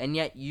life, and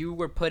yet you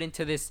were put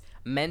into this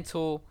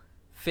mental,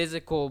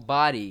 physical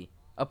body,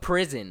 a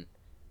prison.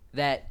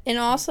 And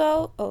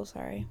also,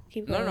 sorry.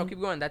 Keep going. No, keep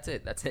going. That's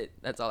it.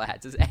 That's all I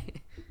had to say.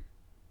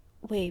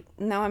 Wait,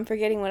 now I'm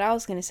forgetting what I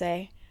was gonna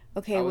say.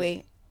 Okay,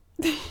 wait.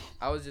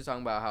 I was just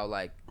talking about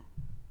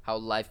how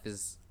life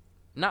is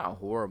not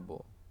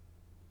horrible.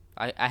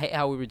 I hate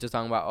how we were just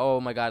talking about, oh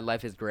my God,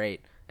 life is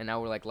great, and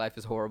now we're like, life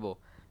is horrible.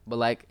 But,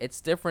 like,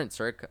 it's different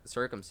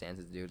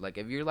circumstances, dude. Like,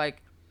 if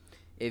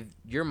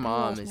your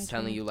mom is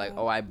telling you, like,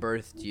 oh, I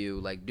birthed you,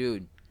 like,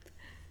 dude,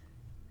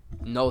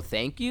 no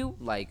thank you.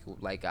 Like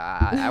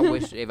I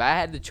wish if I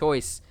had the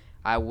choice,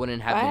 I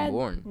wouldn't have been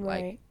born.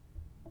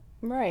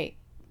 Right.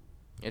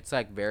 It's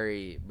like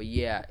but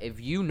yeah, if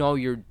you know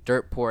you're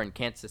dirt poor and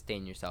can't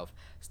sustain yourself,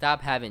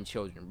 stop having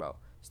children, bro.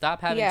 Stop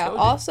having children. Yeah,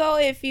 also,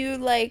 if you,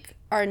 like,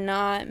 are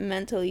not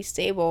mentally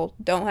stable,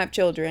 don't have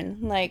children.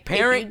 Like,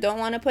 if you don't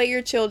want to put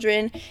your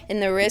children in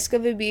the risk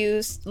of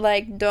abuse,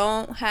 like,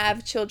 don't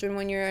have children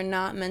when you're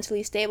not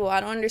mentally stable.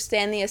 I don't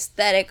understand the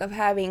aesthetic of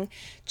having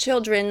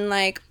children.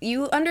 Like,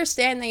 you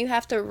understand that you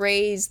have to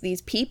raise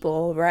these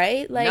people,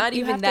 right? Like,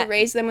 you have to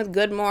raise them with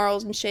good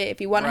morals and shit. If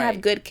you want to have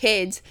good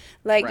kids,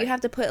 like, you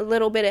have to put a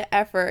little bit of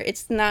effort.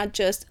 It's not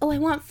just, oh, I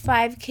want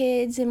 5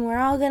 kids and we're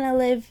all gonna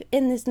live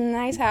in this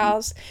nice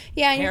house.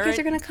 Yeah, and your kids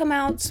are gonna come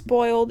out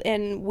spoiled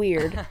and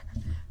weird.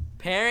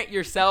 Parent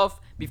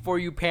yourself before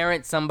you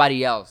parent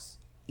somebody else.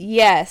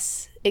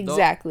 Yes.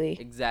 Exactly.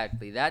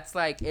 Exactly. That's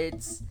like,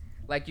 it's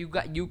like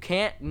you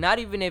can't, not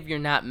even if you're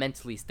not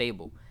mentally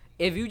stable.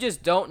 If you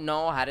just don't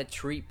know how to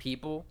treat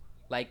people,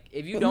 like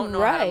if you don't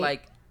know how to Right.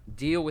 like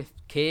deal with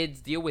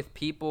kids, deal with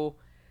people,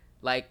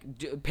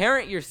 like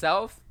parent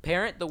yourself,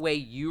 parent the way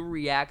you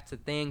react to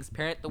things,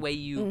 parent the way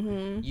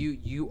Mhm.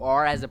 you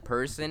are as a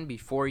person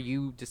before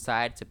you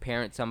decide to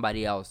parent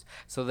somebody else,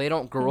 so they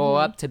don't grow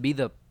Mhm. up to be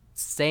the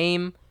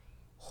same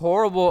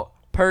horrible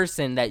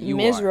person that you are.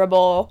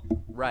 Miserable.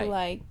 Right.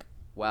 Like,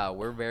 Wow,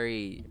 we're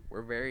very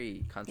we're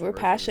controversial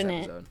this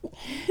passionate. episode.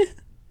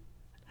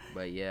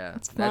 But yeah,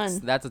 It's that's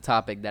fun. that's a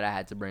topic that I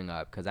had to bring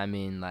up because I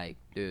mean, like,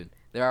 dude,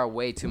 there are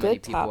way too many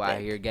Good people out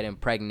topic. here getting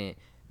pregnant,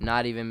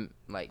 not even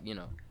like,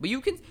 But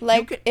you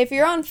Like, can, if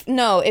you're on,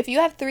 no, if you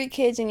have 3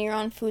 kids and you're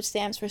on food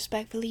stamps,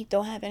 respectfully,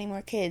 don't have any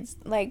more kids.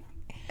 Like,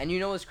 and you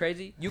know what's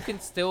crazy? You can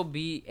still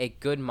be a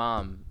good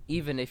mom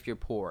even if you're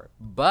poor,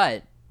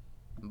 but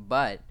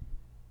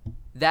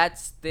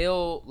that's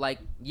still like,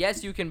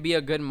 yes, you can be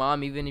a good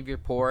mom even if you're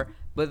poor,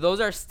 but those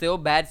are still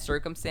bad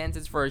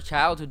circumstances for a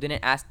child who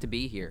didn't ask to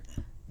be here.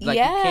 Like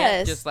yes.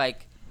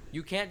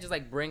 you can't just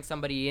like bring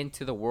somebody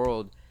into the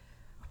world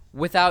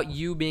without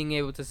you being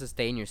able to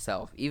sustain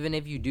yourself, even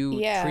if you do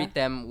Yeah. treat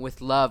them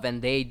with love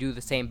and they do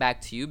the same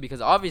back to you,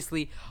 because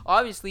obviously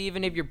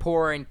even if you're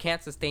poor and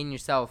can't sustain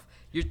yourself,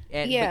 you're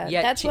and but Yeah,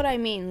 yet that's what I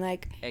mean.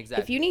 Like, if you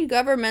exactly. need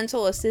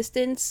governmental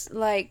assistance,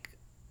 like,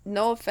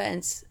 no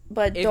offense,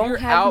 but If don't you're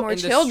have out more in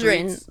the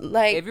children. streets, if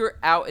Like, you're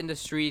out in the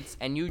streets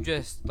and you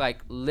just like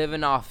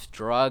living off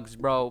drugs,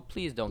 bro,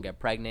 please don't get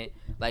pregnant.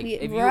 Like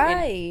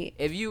right.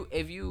 if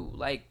you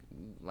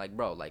like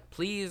bro, like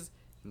please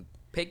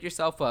pick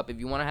yourself up if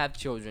you want to have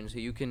children so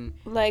you can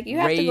Like, you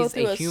have to go raise a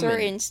through a human.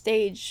 certain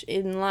stage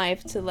in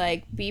life to,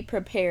 like, be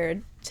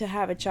prepared to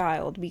have a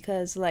child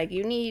because, like,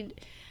 you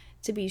need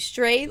to be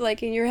straight,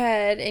 like, in your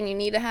head, and you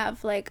need to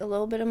have, like, a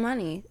little bit of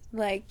money.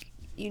 Like,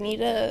 you need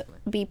to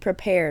Exactly. be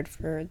prepared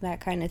for that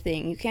kind of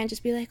thing. You can't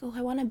just be like, oh,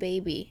 I want a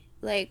baby.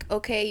 Like,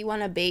 okay, you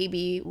want a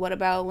baby. What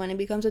about when it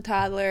becomes a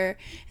toddler?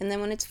 And then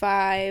when it's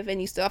 5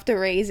 and you still have to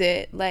raise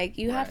it? Like,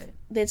 you have, Right.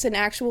 it's an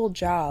actual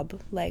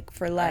job, like,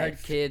 for I heard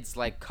life. kids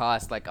like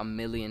cost like $1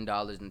 million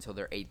until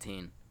they're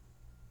 18.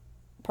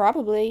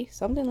 Probably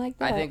something like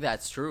I that. think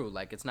that's true.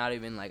 Like it's not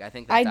even like, I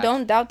think I that's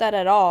don't actually doubt that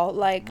at all.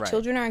 Like, right.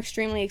 children are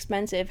extremely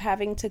expensive,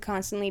 having to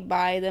constantly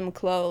buy them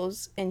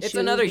clothes and It's shoes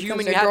another because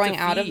human they're you have to growing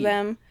out of feed.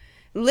 them.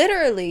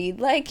 Literally,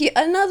 like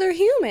another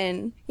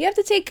human. You have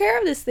to take care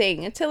of this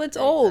thing until it's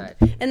old.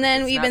 Exactly. And Like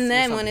then, it's not even you're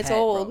then, some when it's pet,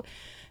 old, bro.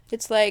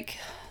 it's like,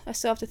 I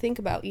still have to think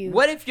about you.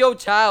 What if your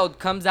child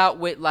comes out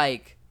with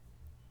like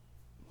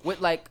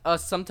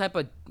some type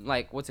of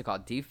like, what's it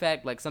called,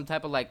 defect, like some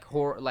type of like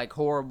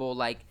horrible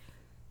like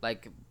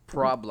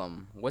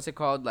problem, what's it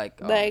called,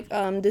 like Like,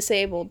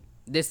 disabled.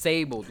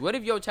 disabled? What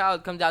if your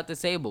child comes out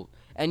disabled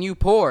and you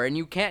poor and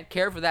you can't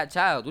care for that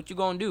child? What you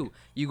gonna do?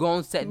 You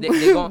gonna say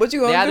What you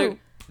gonna do?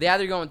 they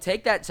either gonna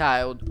take that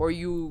child, or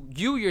you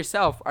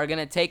yourself are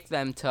gonna take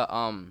them You're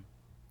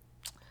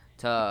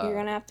to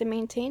gonna have to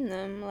maintain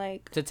them.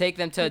 Like, take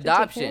them to you have to take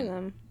care of adoption,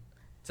 them.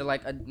 to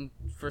like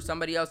for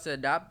somebody else to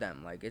adopt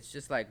them. Like it's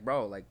just like,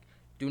 bro, like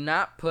do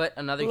not put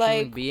another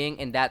human Like, being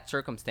in that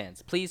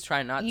circumstance. Please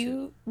try not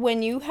to.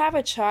 when you have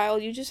a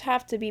child, you just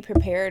have to be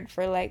prepared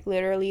for, like,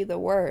 literally the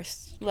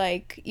worst.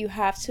 Like, you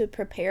have to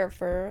prepare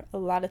for a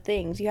lot of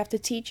things. You have to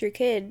teach your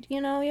kid,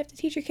 you have to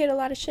teach your kid a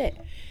lot of shit.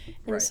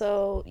 And Right.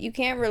 so you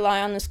can't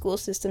rely on the school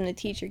system to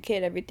teach your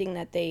kid everything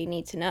that they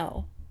need to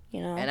know.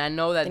 And I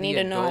know that They the need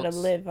to know how to adults,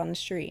 live on the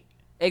street.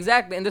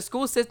 exactly, and the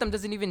school system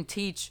doesn't even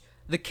teach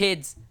the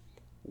kids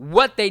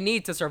what they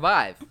need to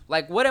survive.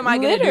 Like, what am I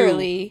gonna do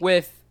Literally.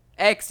 with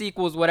X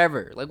equals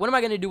whatever? Like, what am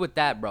I gonna do with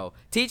that, bro?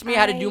 Teach me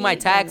how to do my I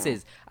don't know.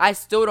 taxes. I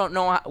still don't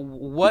know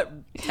what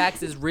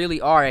taxes really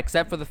are,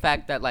 except for the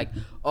fact that, like,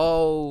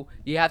 oh,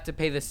 you have to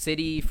pay the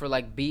city for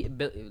like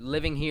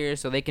living here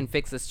so they can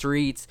fix the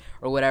streets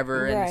or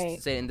whatever, and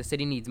Right. the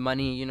city needs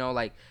money,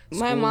 like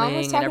My mom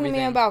was schooling and talking to me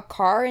everything. about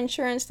car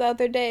insurance the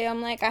other day.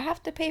 I'm like, I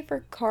have to pay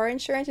for car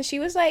insurance, and she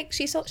was like,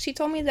 she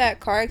told me that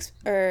car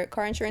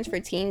insurance for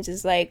teens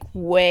is like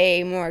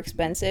way more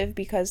expensive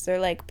because they're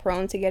like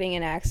prone to getting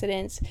in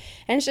accidents,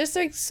 and it's just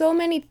like so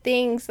many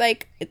things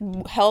like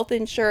health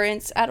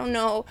insurance. I don't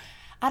know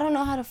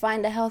how to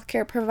find a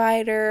healthcare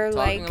provider.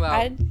 Talking Like,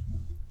 about, I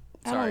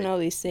don't sorry, know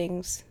these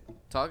things.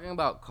 talking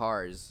about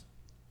cars.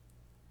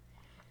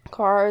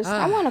 Cars.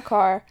 I want a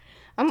car.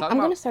 Talking I'm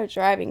gonna about, start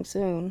driving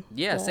soon.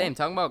 yeah, But same.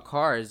 Talking about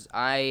cars,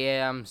 I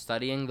am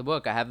studying the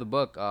book. I have the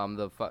book,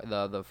 the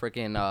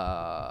freaking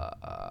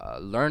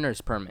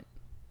learner's permit.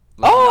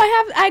 Learning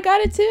how. I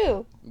got it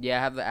too. Yeah,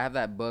 I have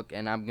that book,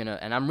 and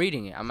I'm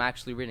reading it. I'm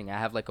actually reading it. I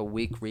have like a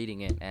week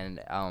reading it, and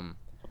I'm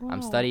Wow.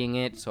 studying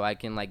it so I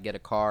can like get a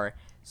car,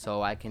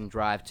 so I can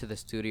drive to the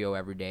studio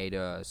every day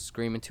to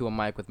scream into a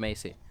mic with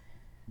Macy.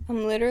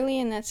 I'm literally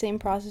in that same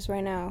process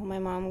right now. My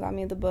mom got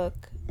me the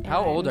book, and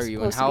How old I'm are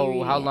you, and supposed to be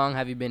how reading it. long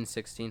have you been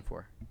 16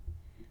 for?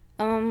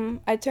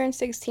 I turned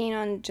 16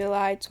 on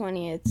July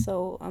 20th,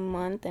 so a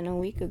month and a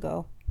week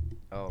ago.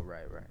 Oh,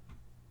 right, right.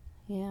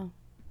 Yeah.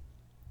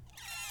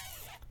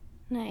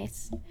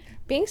 Nice.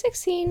 Being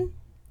 16,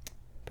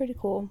 pretty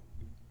cool.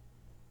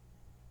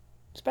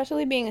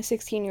 Especially being a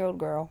 16-year-old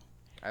girl.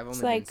 I've only It's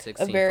been like 16 a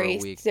for a very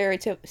week.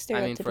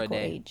 stereotypical for a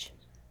day. age.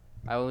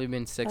 I've only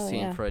been 16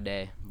 yeah. for a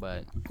day,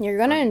 but You're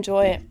gonna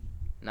enjoy it.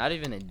 not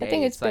even a day. I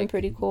think it's been like,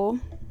 pretty cool.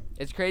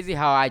 it's crazy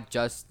how I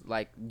just,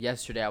 like,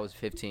 yesterday I was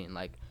 15.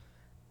 Like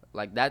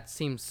that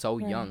seems so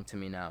Right. young to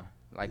me now.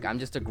 Like, I'm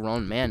just a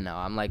grown man now.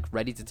 I'm, like,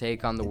 ready to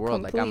take on the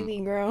world. Completely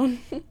Like, grown.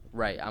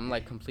 right. I'm,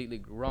 like, completely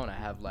grown. I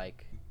have,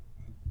 like,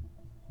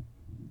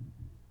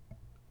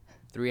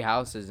 3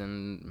 houses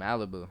in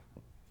Malibu.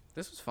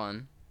 This was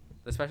fun,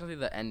 especially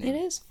the ending. It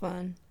is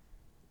fun.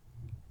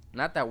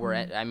 Not that we're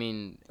I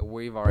mean,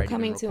 we've We're already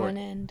coming been to recording.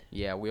 an end.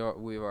 Yeah, we've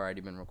already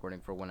been recording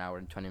for 1 hour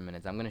and 20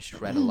 minutes. I'm gonna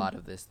shred a lot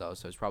of this though,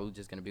 so it's probably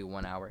just gonna be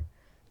 1 hour.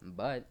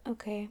 But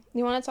Okay.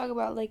 You want to talk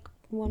about like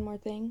one more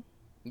thing?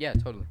 yeah,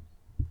 totally.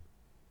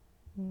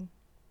 I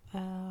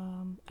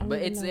don't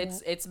But even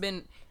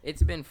know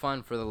it's been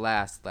fun for the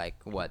last, like,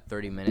 what,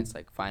 30 minutes.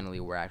 Like, finally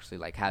we're actually,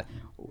 like,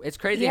 it's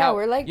crazy yeah, how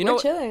we're like, you we're know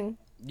chilling.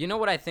 you know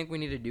what I think we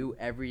need to do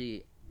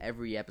every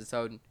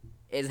episode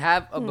is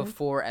have a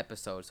before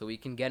episode so we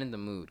can get in the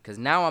mood, because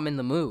now I'm in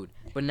the mood,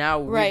 but now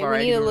we've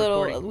already been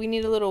recording. We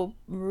need a little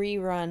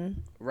rerun.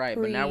 Right,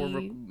 but now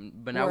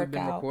we've been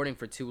workout. recording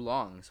for too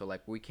long, so,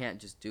 like, we can't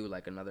just do,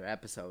 like, another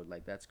episode.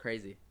 Like, that's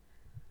crazy.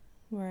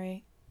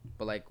 Right.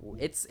 But, like,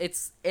 it's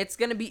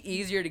gonna be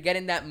easier to get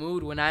in that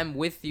mood when I'm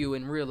with you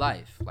in real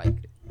life. Like,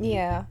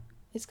 Yeah.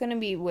 It's gonna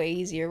be way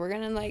easier. We're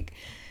gonna like,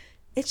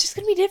 it's just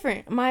gonna be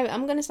different.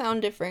 I'm gonna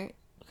sound different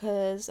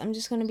because I'm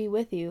just gonna be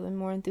with you and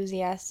more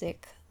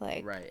enthusiastic.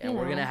 Like, right, you and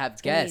we're know, gonna have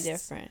it's gonna be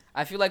guests. different.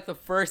 I feel like the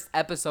first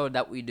episode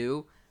that we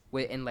do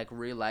in, like,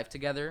 real life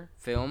together,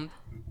 filmed,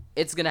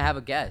 it's gonna have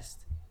a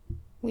guest.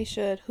 We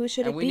should. Who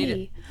should And it we need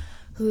be?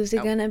 Who's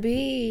it gonna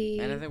be?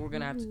 And I think we're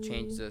gonna have to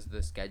change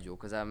the schedule,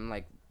 because I'm,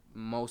 like,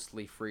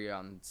 mostly free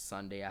on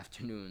Sunday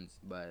afternoons,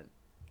 but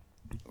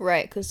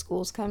Right, because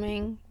school's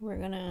coming. We're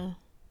gonna.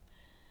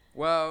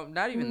 well,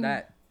 not even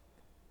that.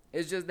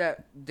 It's just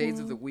that days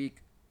of the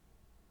week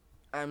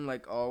I'm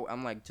like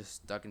just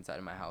stuck inside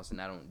of my house,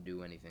 and I don't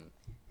do anything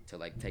to,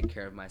 like, take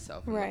care of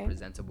myself and Right. look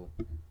presentable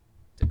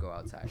to go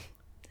outside.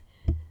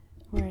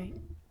 Right.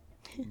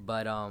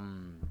 But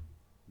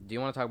do you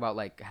want to talk about,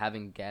 like,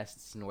 having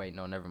guests? No, wait,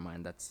 no, never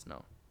mind. That's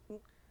no.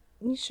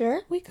 You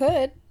sure? We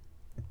could.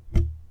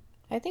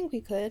 I think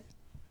we could.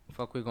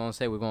 Fuck, we're gonna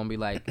say we're gonna be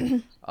like,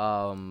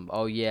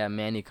 oh yeah,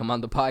 Manny, come on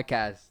the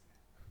podcast.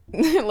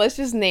 Let's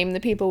just name the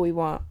people we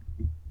want.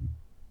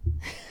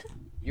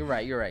 You're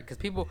right. Because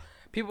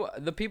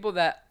the people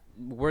that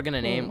we're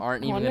gonna name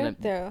aren't even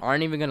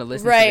gonna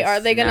listen. Right? To this Are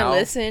they gonna now.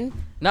 listen?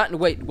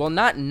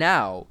 Not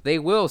now. They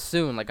will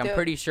soon. Like, I'm They'll-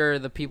 pretty sure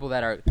the people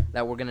that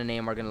we're gonna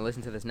name are gonna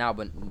listen to this now.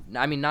 But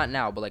I mean, not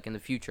now, but, like, in the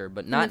future.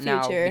 But not In the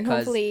future, now and because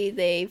hopefully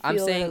they I'm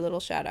feel saying- a little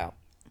shout out.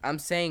 I'm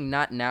saying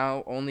not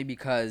now only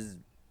because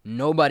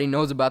nobody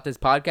knows about this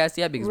podcast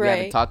yet, because we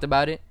haven't Right. talked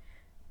about it.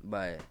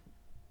 But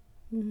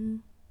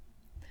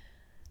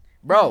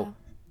bro,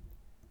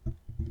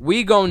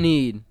 we gonna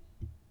need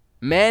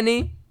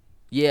Manny.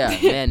 Yeah,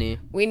 Manny.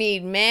 We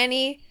need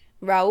Manny,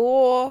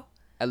 Raul.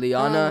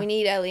 Eliana. We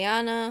need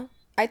Eliana.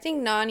 I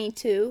think Nani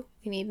too.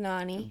 We need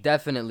Nani.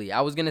 Definitely.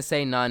 I was gonna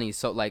say Nani,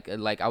 so like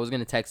I was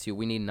gonna text you.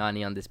 We need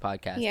Nani on this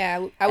podcast.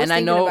 Yeah, I was And I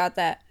thinking know- about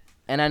that.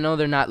 And I know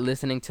they're not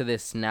listening to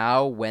this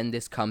now when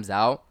this comes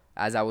out,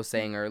 as I was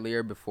saying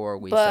earlier before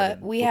we But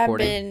started we have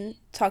recording. been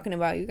talking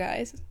about you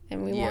guys,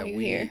 and we want you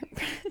here.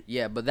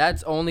 Yeah, but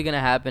that's only gonna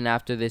happen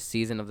after this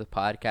season of the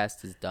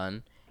podcast is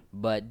done.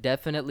 But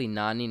definitely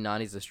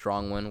Nani's a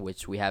strong one,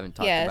 which we haven't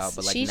talked about. Yes,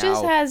 But, like, she now,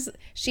 just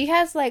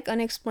has like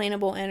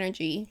unexplainable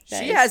energy.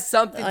 that she is has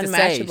something to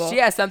say. unmatchable. She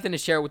has something to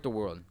share with the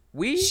world.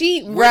 We're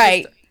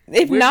Right. just-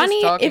 If we're just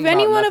Nani, talking if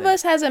any about one of nothing.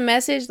 us has a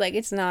message, like,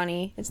 it's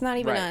Nani. It's not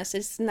even Right. us.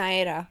 It's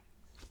Naira.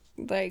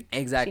 Like,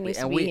 Exactly, she needs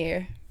and to be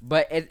here.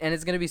 But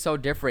it's gonna be so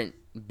different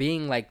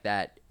being like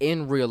that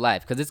in real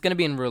life, because it's gonna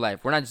be in real life.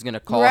 We're not just gonna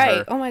call Right.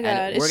 her. Oh my and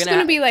god. It's we're just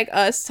gonna be like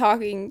us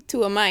talking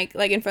to a mic,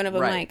 like in front of a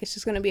Right. mic. It's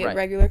just gonna be a Right.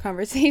 regular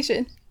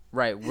conversation.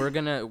 right.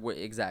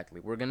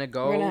 Exactly. We're gonna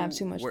go. We're gonna have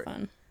too much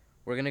fun.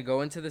 We're gonna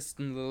go into the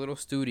little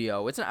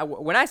studio. It's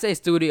not, when I say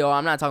studio,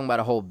 I'm not talking about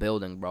a whole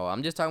building, bro.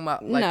 I'm just talking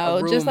about, like, No,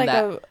 a room just like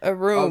a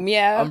room.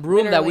 Yeah. a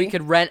room that we literally.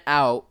 could rent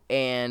out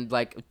and,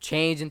 like,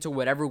 change into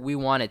whatever we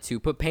wanted to.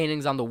 Put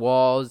paintings on the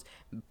walls,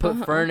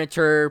 put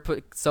furniture,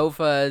 put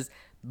sofas,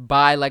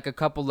 buy, like, a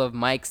couple of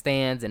mic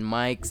stands and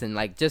mics, and,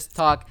 like, just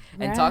talk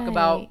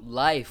about Right.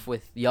 life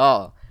with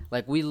y'all.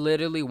 Like, we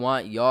literally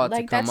want y'all to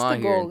Like, come that's on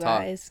the here goal, and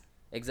talk. guys.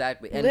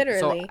 Exactly. And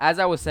Literally. so, as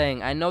I was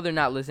saying, I know they're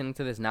not listening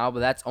to this now, but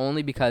that's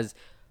only because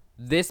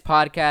this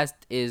podcast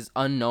is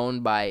unknown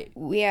by,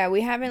 Yeah,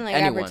 we haven't like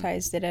anyone.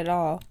 advertised it at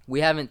all.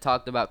 we haven't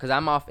talked about, because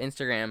I'm off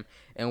Instagram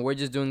and we're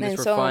just doing this And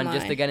for so fun, am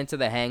just I. to get into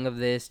the hang of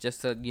this, just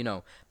to,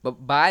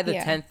 but by the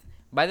Yeah.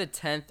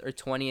 10th or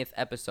 20th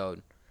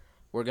episode,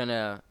 we're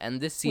gonna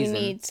end this season. We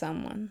need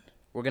someone.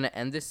 We're gonna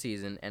end this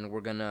season, and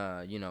we're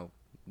gonna,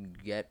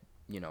 get,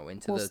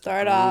 into We'll the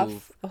start groove,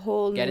 off a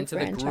whole get new into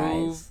franchise. the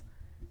groove,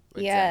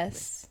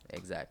 Yes.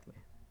 Exactly.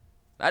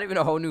 Not even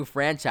a whole new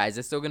franchise.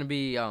 It's still gonna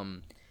be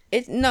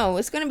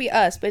It's gonna be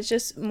us, but it's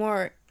just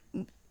more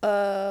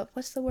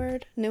what's the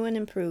word? New and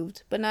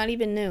improved, but not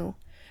even new.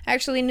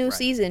 Actually, new Right.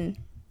 season.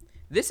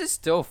 This is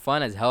still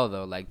fun as hell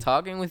though. Like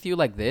talking with you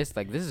like this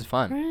is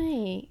fun.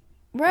 Right.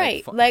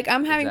 Right. Like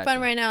I'm having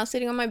fun right now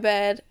sitting on my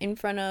bed in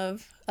front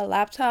of a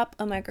laptop,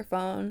 a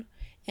microphone,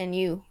 and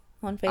you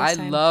on FaceTime.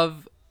 I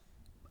love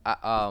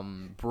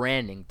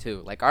branding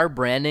too. Like our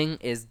branding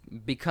is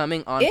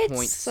becoming on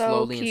point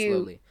slowly and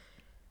slowly.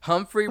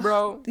 Humphrey,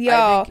 bro.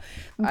 Yo,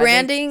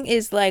 branding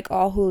is like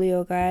all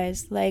Julio,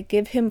 guys. Like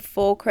give him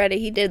full credit.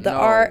 He did the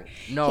art.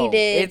 No,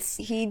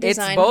 he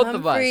designed both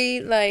Humphrey,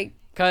 of us. Like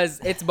because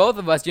it's both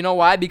of us. You know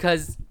why?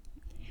 Because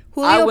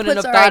Julio I wouldn't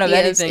puts have our thought of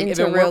ideas anything if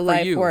into it real weren't for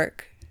life you.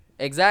 work.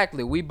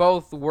 Exactly. We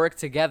both work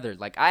together.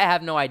 Like I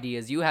have no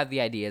ideas, you have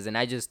the ideas, and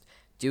I just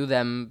do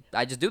them.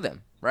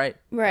 Right.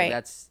 Right.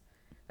 Like,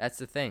 that's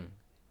the thing.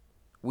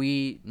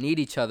 We need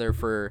each other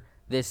for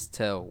this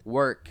to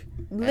work.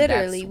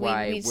 Literally, and that's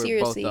why we we're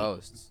seriously, both the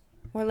hosts.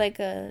 We're like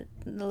a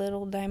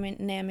little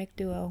dynamic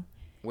duo.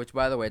 Which,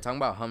 by the way, talking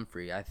about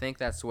Humphrey, I think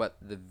that's what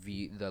the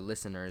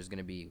listener is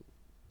gonna be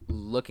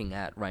looking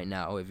at right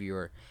now. If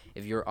you're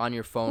on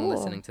your phone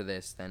listening to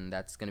this, then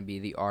that's gonna be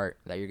the art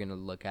that you're gonna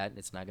look at.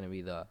 It's not gonna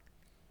be the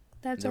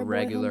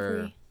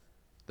regular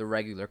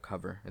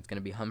cover. It's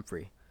gonna be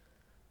Humphrey.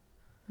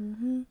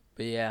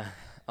 But yeah,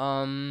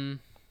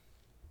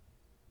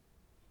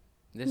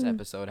 this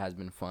episode has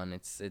been fun.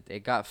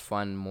 It got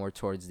fun more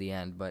towards the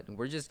end, but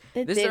this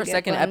is our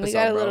second episode. We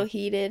got a little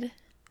heated.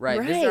 Right.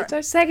 It's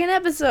our second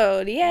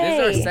episode. Yay. This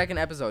is our second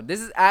episode.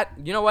 This is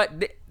you know what?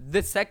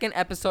 The second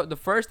episode, the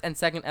first and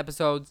second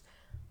episodes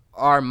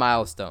are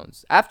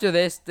milestones. After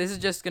this is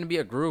just gonna be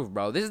a groove,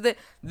 bro. This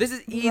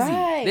is easy.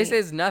 Right. This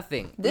is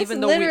nothing. This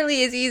Even though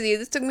literally is easy.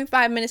 This took me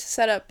 5 minutes to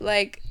set up.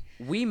 Like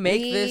we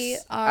make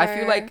this.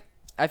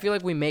 I feel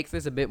like we make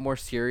this a bit more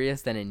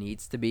serious than it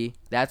needs to be.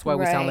 That's why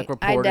we sound like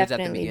reporters at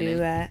the beginning. I definitely do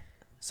that.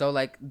 So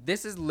like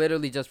this is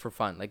literally just for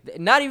fun. Like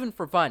not even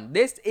for fun.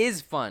 This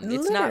is fun.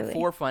 It's not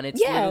for fun. It's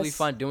literally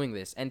fun doing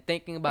this and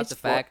thinking about the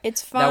fact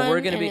it's fun that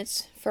we're gonna be.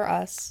 It's for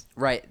us.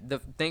 Right. The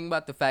thing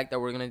about the fact that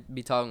we're gonna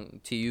be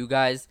talking to you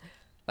guys,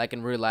 like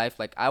in real life.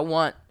 Like I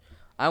want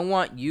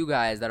you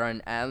guys that are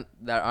in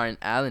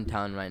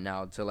Allentown right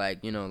now to like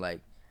like.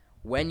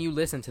 When you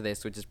listen to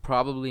this, which is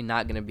probably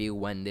not gonna be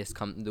when this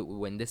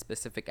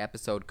specific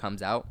episode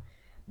comes out,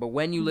 but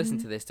when you listen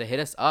to this, to hit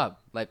us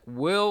up. Like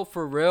we'll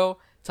for real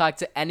talk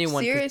to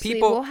anyone. Seriously,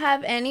 we'll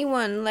have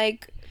anyone.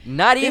 Like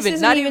this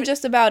isn't even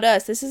just about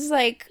us. This is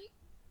like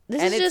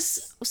is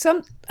just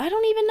some. I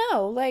don't even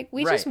know. Like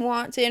we just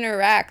want to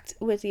interact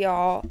with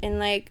y'all and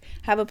like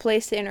have a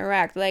place to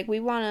interact. Like we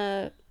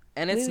wanna.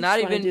 And it's not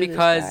even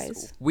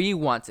because we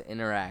want to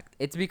interact.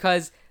 It's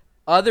because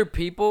other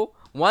people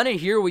want to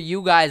hear what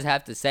you guys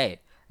have to say.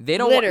 They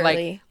don't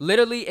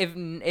literally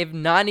if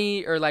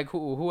Nani or like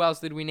who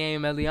else did we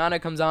name?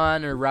 Eliana comes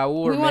on or Raul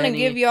or Manny. We want to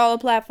give y'all a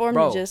platform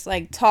to just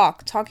like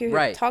talk people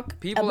about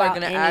people are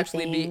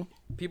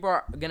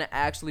gonna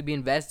actually be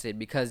invested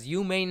because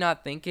you may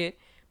not think it,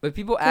 but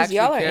people actually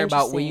care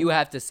about what you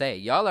have to say.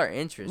 Y'all are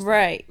interesting.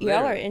 Right.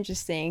 Literally. Y'all are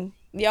interesting.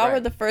 Y'all were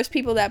the first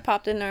people that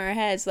popped in our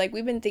heads. Like,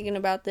 we've been thinking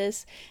about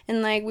this,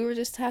 and, like, we were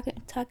just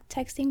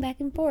texting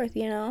back and forth,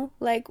 you know?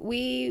 Like,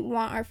 we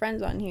want our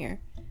friends on here.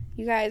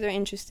 You guys are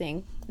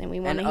interesting, and we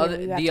want to hear what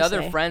you have to say. The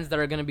other friends that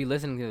are going to be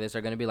listening to this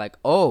are going to be like,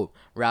 oh,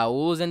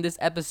 Raul's in this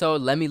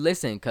episode. Let me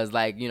listen, because,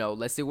 like,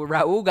 let's see what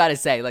Raul got to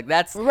say. Like,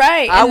 that's...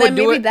 Right, and then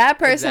maybe that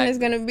person is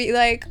going to be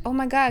like, oh,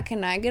 my God,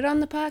 can I get on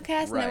the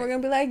podcast? And then we're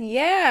going to be like,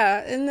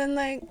 yeah. And then,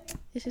 like,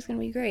 it's just going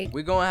to be great.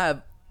 We're going to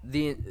have...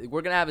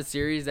 we're gonna have a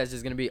series that's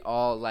just gonna be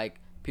all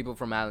like people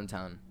from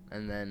Allentown,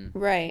 and then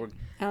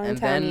Allentownians. And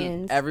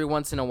then every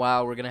once in a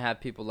while we're gonna have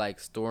people like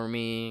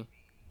Stormy,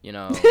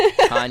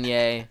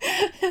 Kanye.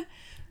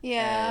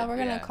 Yeah, we're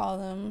gonna call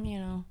them.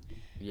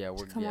 Yeah,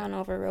 we're come on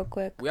over real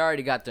quick. We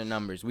already got their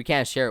numbers. We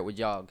can't share it with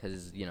y'all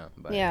because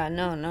But yeah,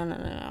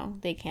 no,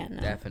 they can't.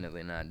 No.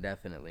 Definitely not.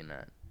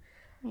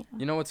 Yeah.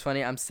 You know what's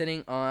funny? I'm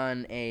sitting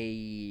on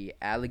a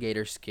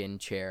alligator skin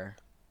chair,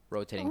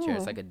 rotating chair.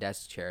 It's like a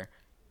desk chair.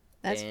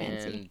 That's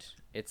fancy. And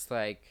it's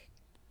like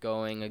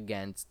going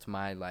against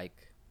my like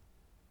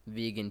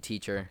vegan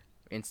teacher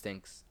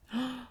instincts.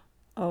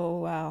 Oh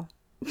wow!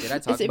 Did I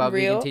talk about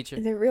vegan teacher?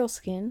 Is it real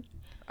skin?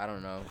 I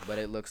don't know, but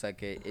it looks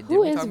like it.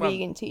 Who is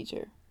vegan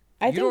teacher?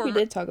 I think we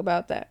did talk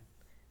about that.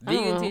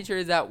 Vegan teacher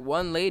is that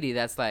one lady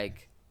that's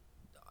like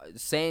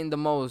saying the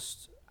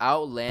most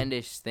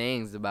outlandish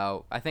things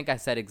about. I think I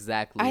said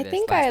exactly. I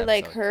think I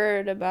like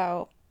heard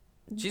about.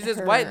 She's this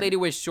white lady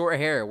with short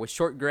hair, with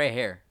short gray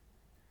hair.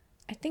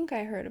 I think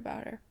I heard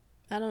about her.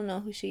 I don't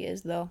know who she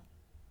is, though.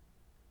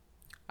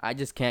 I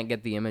just can't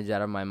get the image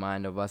out of my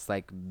mind of us,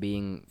 like,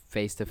 being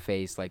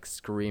face-to-face, like,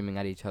 screaming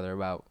at each other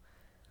about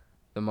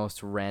the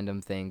most random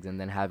things and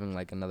then having,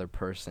 like, another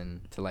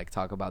person to, like,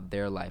 talk about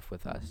their life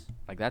with us.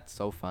 Like, that's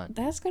so fun.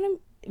 That's gonna...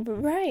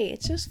 Right.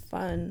 It's just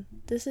fun.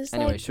 This is,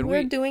 anyway, like,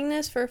 we're doing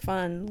this for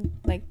fun.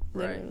 Like,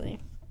 literally.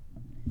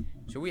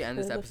 Should we end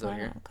for this the episode fun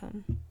here?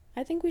 outcome.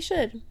 I think we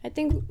should. I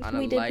think On a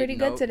we did light pretty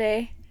note. good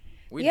today.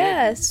 We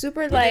Yeah, did.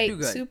 super We did light, do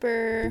good.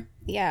 super.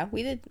 Yeah,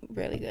 we did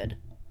really good.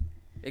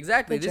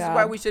 Exactly. Good This is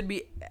why job. we should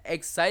be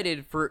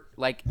excited for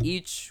like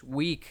each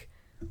week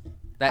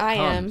that I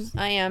comes.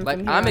 am. Like,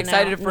 From here I'm on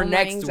excited out. for No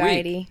more next week.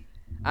 anxiety.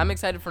 I'm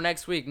excited for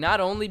next week. Not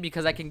only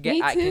because I can get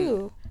Me I can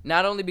too.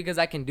 not only because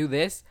I can do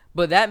this,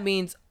 but that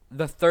means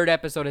the third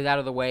episode is out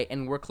of the way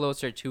and we're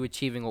closer to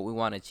achieving what we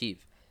want to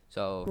achieve.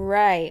 So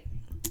Right.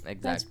 exactly.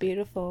 That's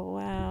beautiful.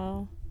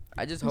 Wow.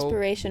 I just hope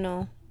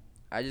Inspirational.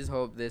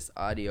 this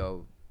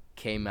audio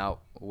came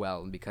out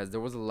well because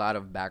there was a lot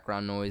of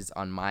background noise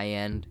on my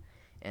end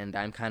and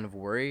I'm kind of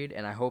worried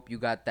and I hope you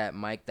got that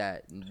mic I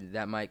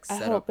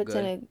set hope up it's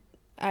good. in a.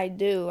 I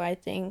do. I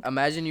think.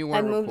 Imagine you I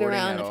weren't moved recording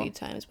around at a all. few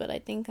times, but I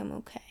think I'm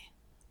okay.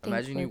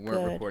 Imagine you we're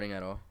weren't good. recording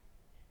at all.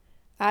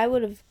 I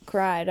would have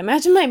cried.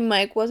 Imagine my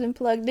mic wasn't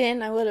plugged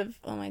in. I would have.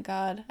 Oh my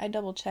god. I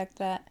double checked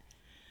that.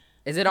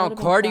 Is it I on would've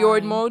been cardioid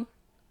crying. mode?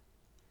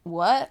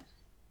 What?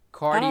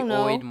 I don't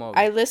know. Cardioid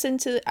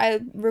mode.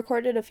 I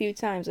recorded a few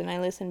times and I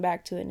listened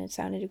back to it and it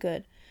sounded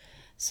good.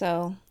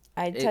 So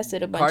I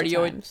tested a bunch of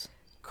times.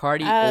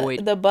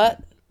 Cardioid. The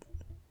butt,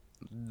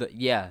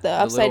 Yeah. the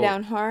upside little-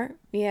 down heart.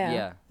 Yeah.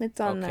 Yeah. It's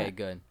on Okay, that.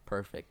 good.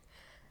 Perfect.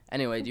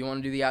 Anyway, do you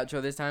want to do the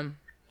outro this time?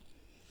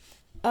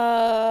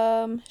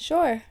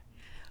 Sure.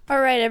 All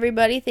right,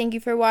 everybody. Thank you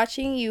for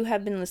watching. You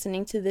have been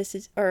listening to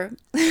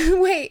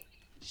wait.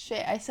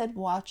 Shit, I said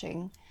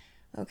watching.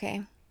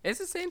 Okay. It's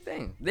the same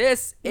thing.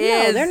 This No,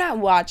 is. they're not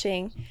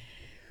watching.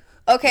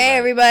 Okay, Right.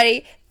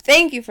 everybody.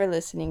 Thank you for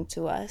listening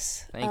to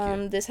us. Thank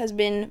you. This has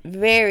been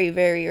very,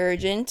 very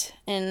urgent.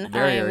 And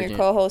Very I am urgent. your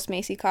co-host,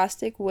 Macy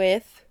Kostick,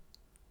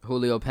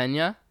 Julio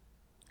Pena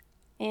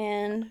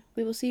and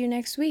we will see you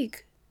next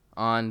week.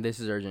 on This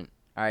Is Urgent.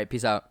 All right,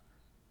 peace out.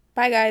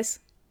 Bye, guys.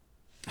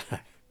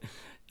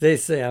 They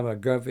say I'm a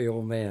grumpy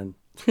old man,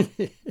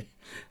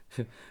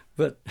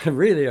 but I'm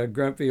really a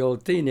grumpy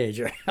old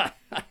teenager.